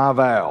paid my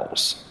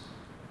vows.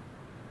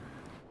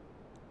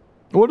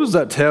 What does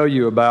that tell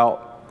you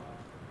about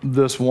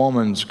this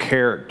woman's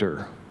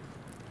character?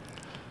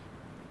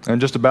 And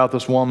just about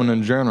this woman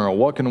in general?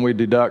 What can we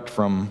deduct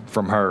from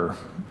her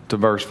to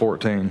verse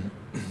 14?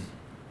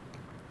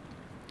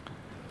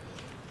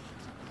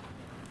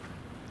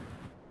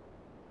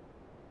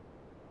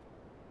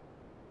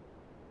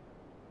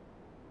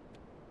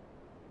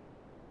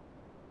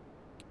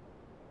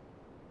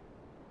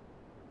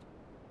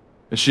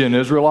 Is she an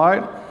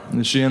Israelite?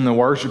 Is she in the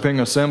worshiping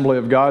assembly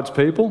of God's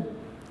people?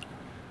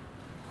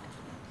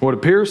 Would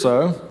appear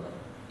so.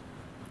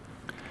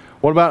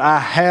 What about I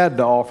had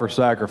to offer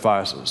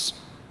sacrifices?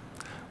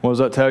 What does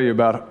that tell you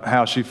about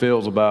how she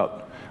feels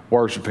about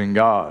worshiping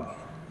God?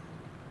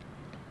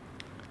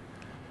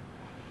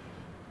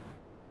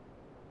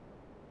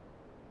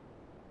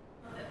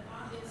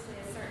 Obviously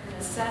a certain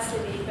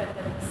necessity, but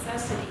the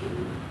necessity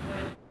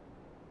would,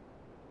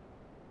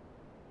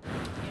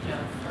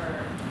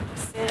 for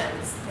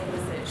sins,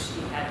 things that she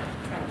had,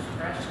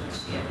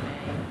 transgressions she had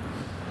made.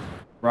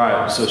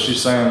 Right, so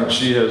she's saying that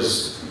she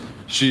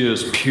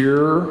is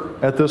pure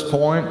at this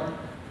point.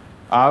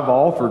 I've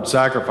offered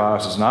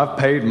sacrifices and I've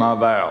paid my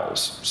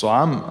vows, so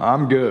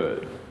I'm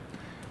good.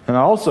 And I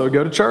also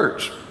go to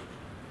church.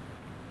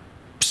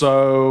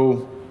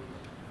 So,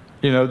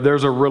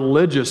 there's a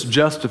religious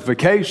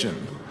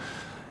justification.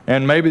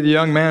 And maybe the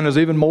young man is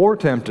even more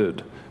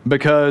tempted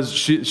because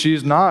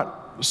she's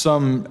not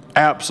some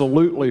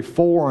absolutely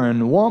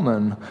foreign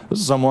woman. This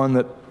is someone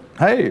that,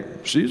 hey,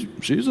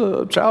 she's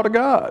a child of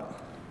God.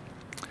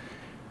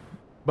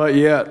 But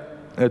yet,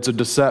 it's a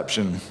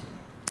deception,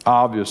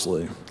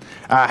 obviously.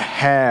 I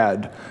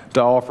had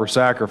to offer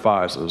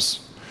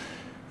sacrifices.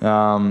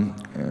 And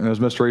as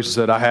Miss Teresa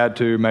said, I had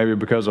to, maybe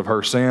because of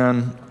her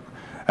sin.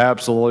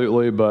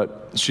 Absolutely,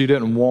 but she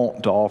didn't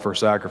want to offer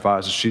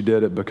sacrifices. She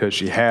did it because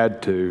she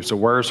had to. So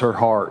where's her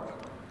heart?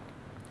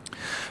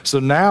 So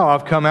now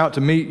I've come out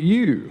to meet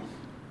you,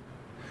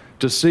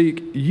 to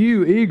seek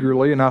you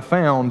eagerly, and I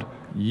found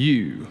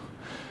you.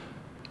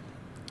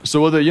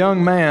 So with a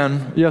young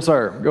man, yes,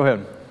 sir, go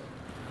ahead.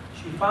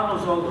 She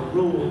follows all the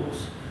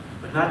rules,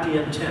 but not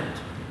the intent.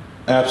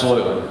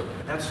 Absolutely.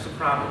 That's the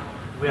problem.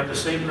 We have the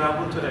same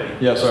problem today.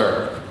 Yes,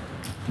 sir.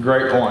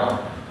 Great point.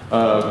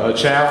 A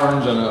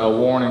challenge and a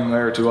warning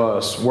there to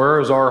us. Where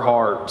is our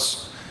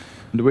hearts?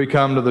 Do we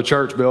come to the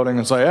church building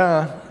and say,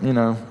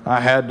 I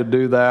had to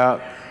do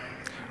that?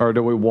 Or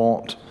do we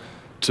want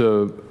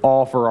to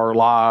offer our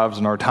lives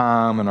and our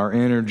time and our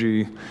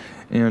energy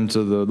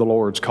into the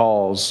Lord's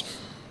cause?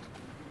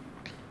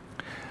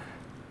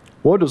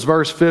 What does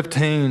verse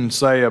 15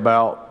 say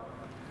about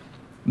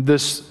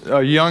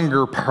a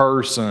younger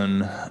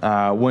person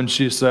when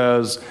she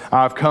says,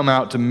 I've come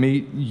out to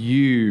meet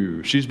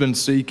you? She's been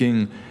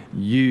seeking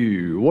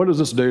you. What does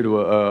this do to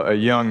a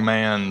young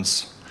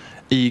man's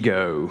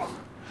ego?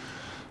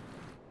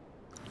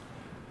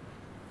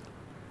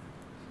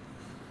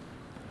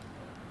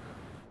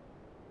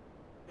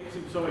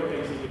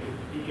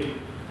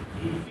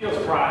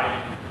 feels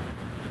pride,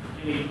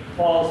 and he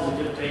falls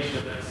into temptation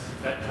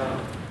of that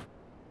tongue.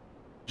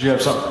 Do you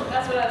have something?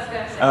 That's what I was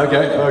going to say.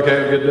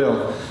 Okay, good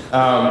deal.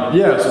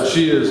 So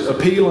she is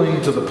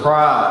appealing to the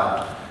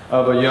pride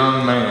of a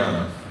young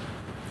man.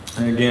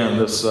 And again,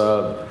 this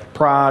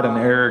pride and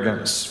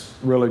arrogance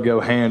really go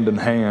hand in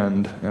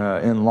hand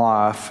in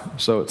life,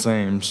 so it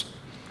seems.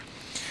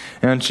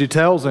 And she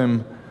tells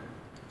him,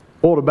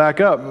 well, to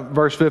back up,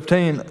 verse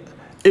 15,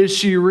 is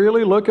she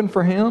really looking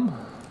for him?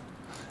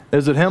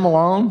 Is it him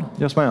alone?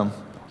 Yes, ma'am.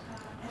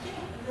 I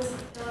think this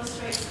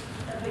illustrates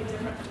a big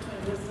difference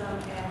between wisdom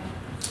and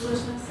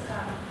foolishness.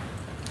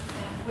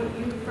 And when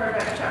you refer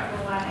back to chapter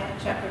 1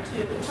 and chapter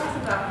 2, it talks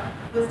about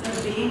wisdom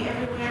being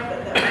everywhere,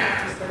 but that we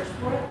have to search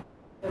for it,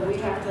 that we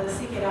have to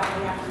seek it out,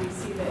 we have to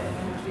receive it, and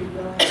we have to be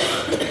willing.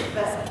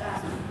 But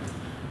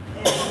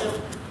in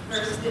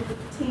verse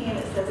 15,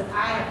 it says,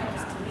 I have come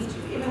out to meet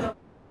you, even though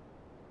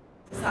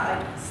it's not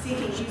like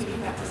seeking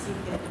you have to seek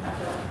it. I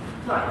feel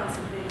like it's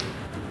a big.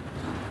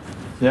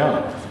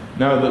 Yeah.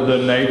 No, the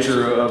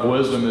nature of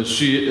wisdom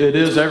is it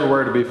is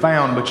everywhere to be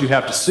found, but you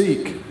have to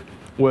seek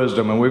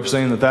wisdom. And we've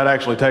seen that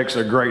actually takes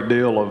a great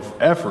deal of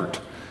effort.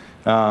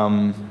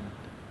 And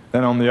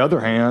on the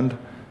other hand,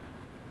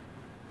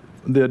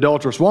 the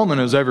adulterous woman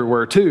is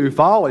everywhere too.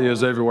 Folly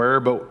is everywhere,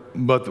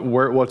 but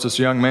what's this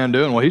young man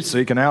doing? Well, he's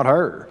seeking out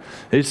her.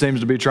 He seems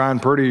to be trying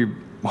pretty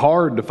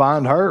hard to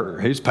find her.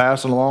 He's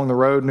passing along the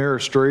road near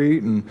a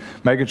street and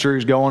making sure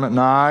he's going at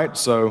night.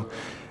 So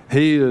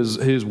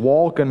he's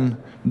walking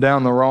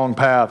down the wrong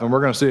path, and we're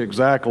going to see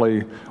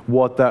exactly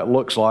what that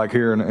looks like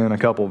here in a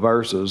couple of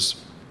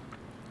verses.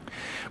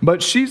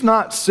 But she's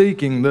not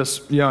seeking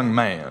this young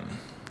man.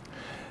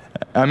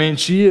 I mean,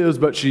 she is,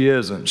 but she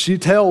isn't. She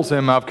tells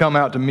him, I've come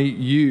out to meet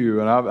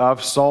you, and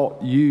I've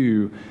sought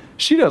you.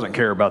 She doesn't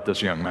care about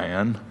this young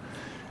man.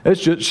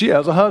 It's just she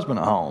has a husband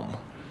at home.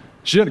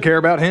 She doesn't care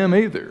about him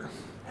either.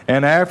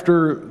 And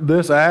after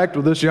this act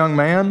with this young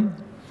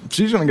man,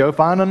 she's going to go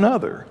find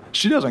another.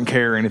 She doesn't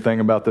care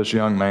anything about this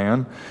young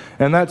man.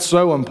 And that's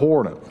so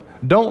important.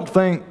 Don't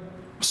think,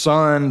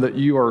 son, that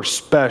you are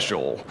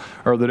special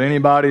or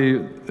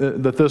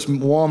that this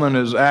woman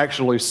is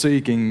actually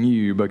seeking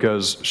you,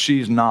 because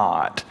she's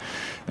not.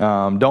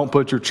 Don't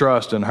put your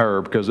trust in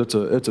her, because it's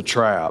a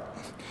trap.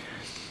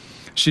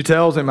 She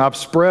tells him, I've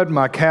spread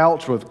my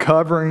couch with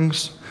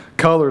coverings,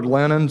 colored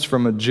linens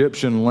from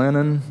Egyptian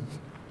linen.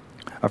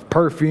 I've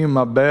perfumed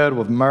my bed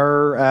with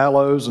myrrh,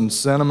 aloes, and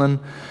cinnamon.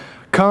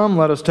 Come,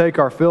 let us take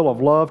our fill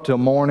of love till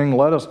morning.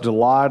 Let us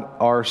delight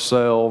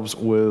ourselves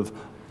with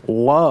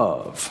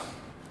love.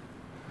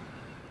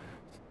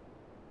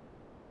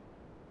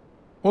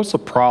 What's the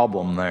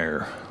problem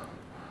there?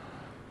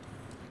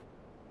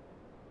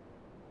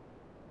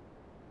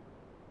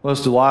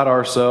 Let's delight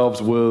ourselves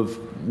with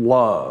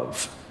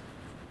love.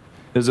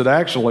 Is it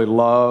actually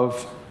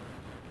love?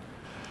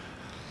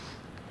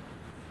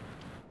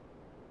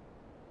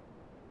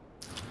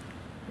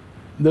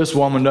 This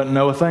woman doesn't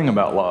know a thing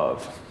about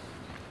love.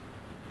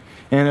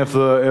 And if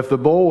the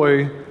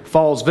boy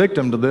falls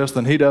victim to this,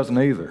 then he doesn't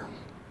either.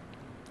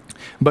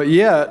 But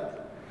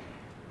yet,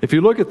 if you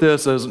look at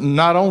this as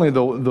not only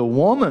the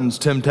woman's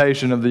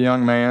temptation of the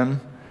young man,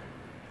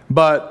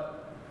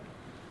 but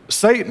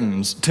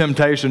Satan's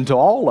temptation to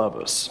all of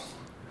us.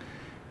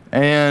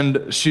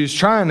 And she's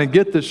trying to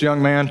get this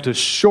young man to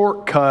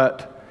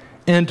shortcut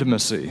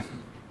intimacy.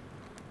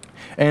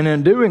 And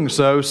in doing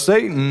so,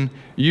 Satan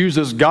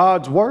uses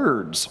God's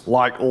words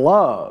like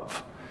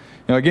love.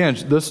 Now again,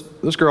 this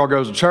girl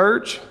goes to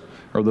church,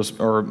 or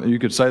you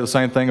could say the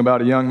same thing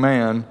about a young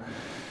man.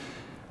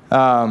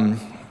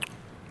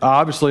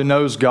 Obviously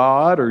knows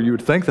God, or you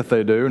would think that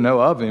they do,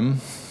 know of him.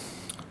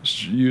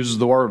 She uses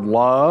the word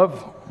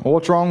love. Well,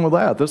 what's wrong with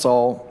that? This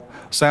all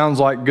sounds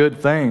like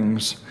good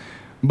things,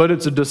 but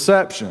it's a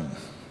deception.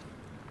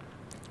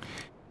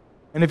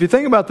 And if you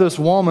think about this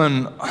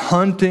woman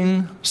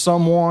hunting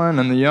someone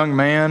and the young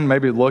man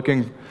maybe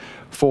looking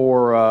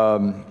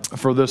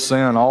for this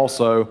sin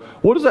also,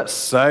 what does that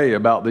say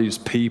about these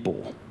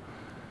people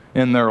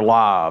in their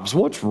lives?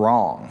 What's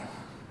wrong?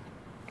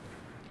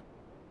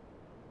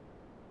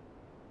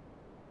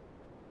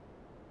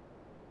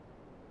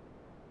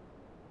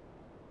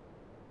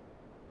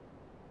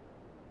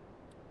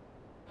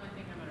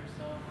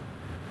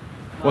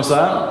 What's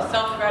that?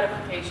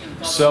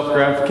 Self-gratification.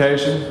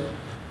 Self-gratification?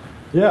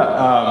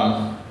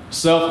 Yeah,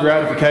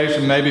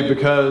 self-gratification maybe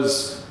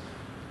because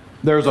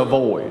there's a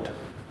void.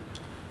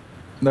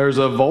 There's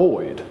a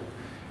void.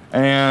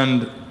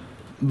 And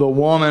the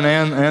woman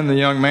and the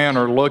young man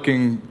are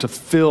looking to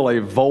fill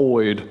a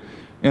void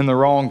in the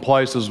wrong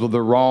places with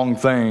the wrong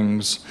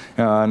things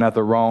and at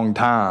the wrong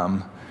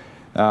time.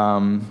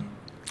 And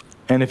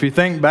if you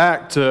think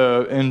back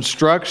to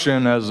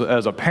instruction as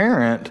a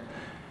parent,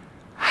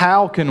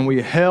 how can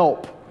we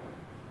help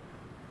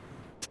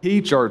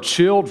teach our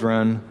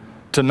children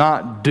to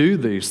not do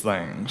these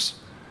things?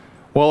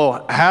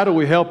 Well, how do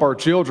we help our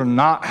children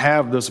not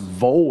have this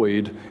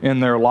void in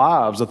their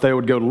lives that they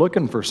would go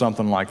looking for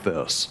something like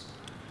this?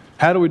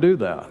 How do we do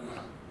that?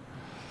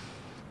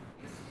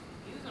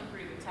 Use them for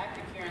the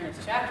tactic here in this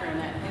chapter. chapter in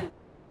that his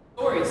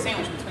story is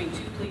sandwiched between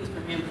two pleas for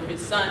him for his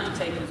son to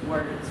take his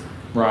words.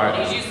 Right.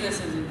 And he's using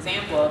this as an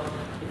example of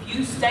if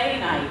you stay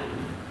naive,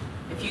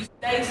 if you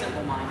stay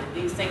simple-minded,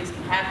 these things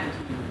can happen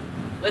to you.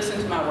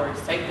 Listen to my words.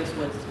 Take this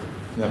wisdom.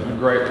 Yeah,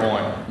 great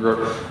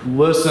point.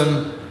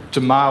 Listen to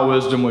my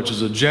wisdom, which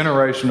is a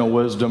generational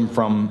wisdom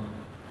from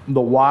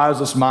the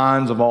wisest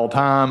minds of all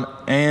time,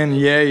 and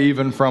yea,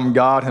 even from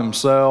God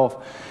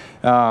himself.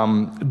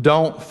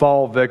 Don't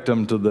fall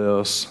victim to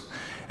this,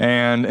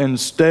 and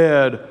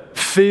instead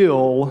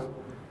fill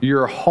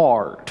your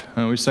heart.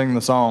 And we sing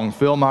the song,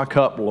 "Fill my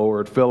cup,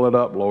 Lord, fill it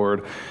up,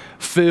 Lord."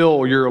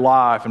 Fill your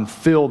life and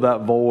fill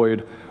that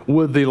void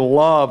with the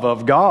love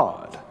of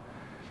God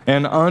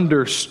and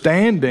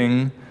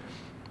understanding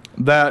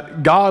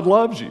that God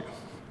loves you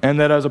and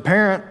that as a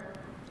parent,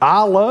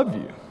 I love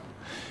you.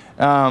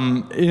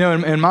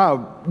 In my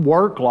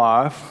work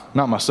life,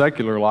 not my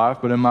secular life,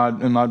 but in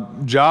my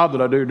job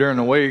that I do during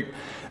the week,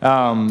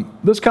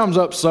 this comes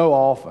up so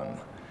often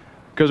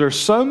because there's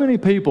so many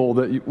people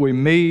that we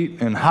meet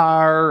and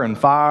hire and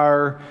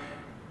fire,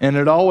 and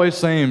it always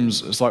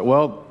seems, it's like,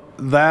 well,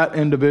 that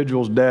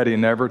individual's daddy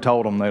never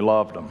told them they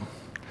loved them.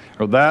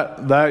 Or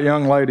that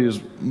young lady's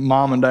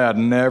mom and dad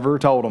never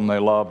told them they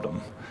loved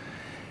them.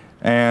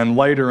 And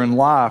later in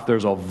life,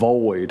 there's a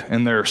void,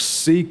 and they're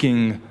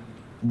seeking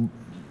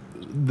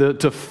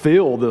to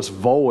fill this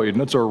void,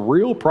 and it's a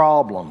real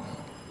problem.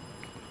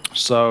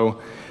 So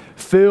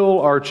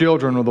fill our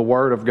children with the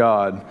Word of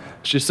God.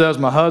 She says,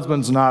 my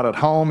husband's not at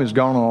home. He's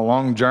gone on a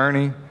long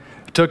journey.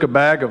 He took a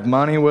bag of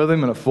money with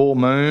him, and at full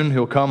moon,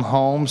 he'll come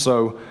home,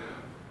 so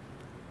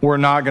we're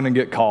not going to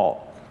get caught.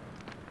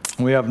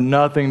 We have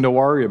nothing to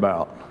worry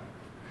about.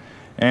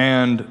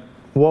 And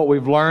what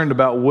we've learned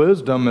about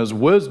wisdom is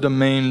wisdom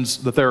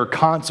means that there are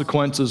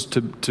consequences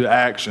to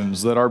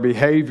actions, that our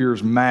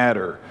behaviors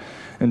matter.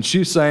 And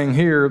she's saying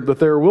here that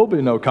there will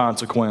be no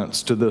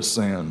consequence to this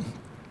sin.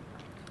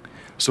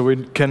 So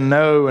we can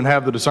know and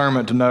have the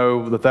discernment to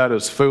know that that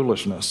is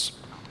foolishness.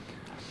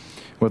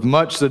 With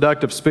much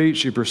seductive speech,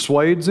 she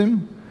persuades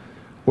him.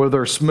 With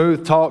her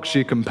smooth talk,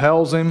 she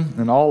compels him,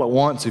 and all at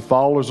once he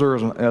follows her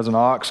as an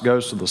ox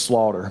goes to the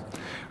slaughter,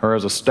 or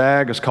as a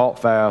stag is caught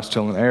fast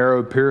till an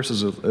arrow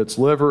pierces its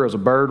liver, as a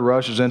bird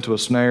rushes into a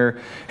snare.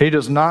 He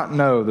does not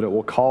know that it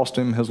will cost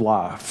him his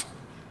life.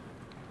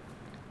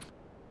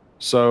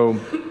 So,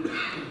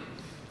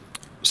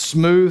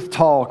 smooth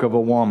talk of a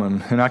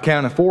woman, and I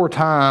counted 4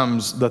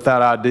 times that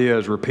idea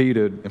is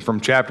repeated from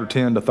chapter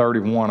 10 to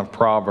 31 of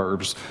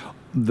Proverbs.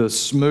 The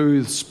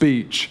smooth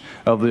speech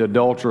of the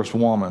adulterous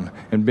woman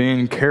and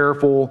being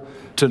careful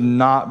to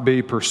not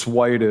be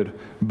persuaded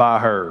by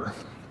her.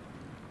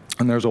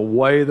 And there's a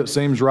way that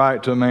seems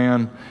right to a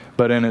man,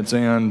 but in its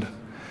end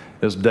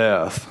is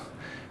death.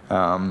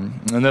 And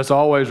this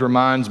always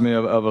reminds me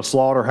of a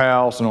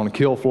slaughterhouse and on a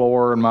kill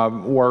floor in my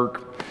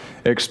work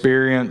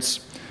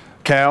experience.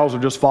 Cows are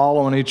just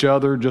following each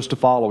other just to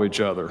follow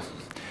each other.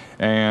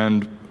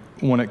 And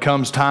when it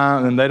comes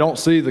time, and they don't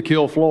see the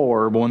kill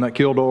floor, but when that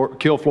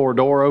kill floor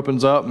door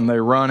opens up and they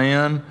run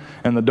in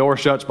and the door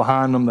shuts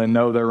behind them, they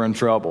know they're in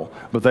trouble.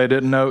 But they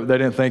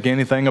didn't think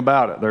anything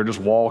about it. They're just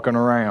walking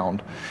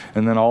around.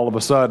 And then all of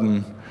a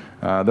sudden,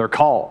 they're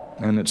caught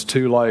and it's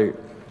too late.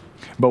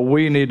 But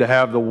we need to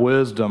have the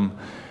wisdom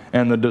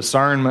and the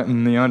discernment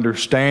and the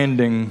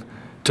understanding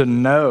to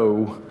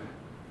know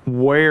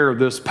where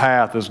this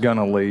path is going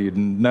to lead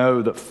and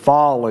know that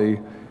folly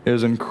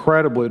is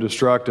incredibly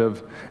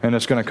destructive, and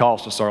it's going to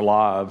cost us our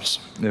lives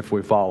if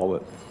we follow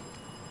it.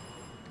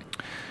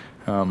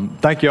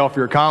 Thank you all for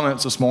your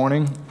comments this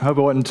morning. I hope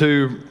it wasn't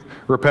too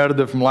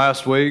repetitive from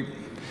last week.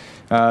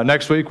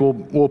 Next week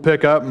we'll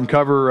pick up and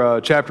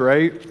cover chapter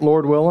 8,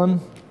 Lord willing,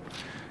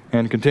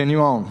 and continue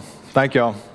on. Thank you all.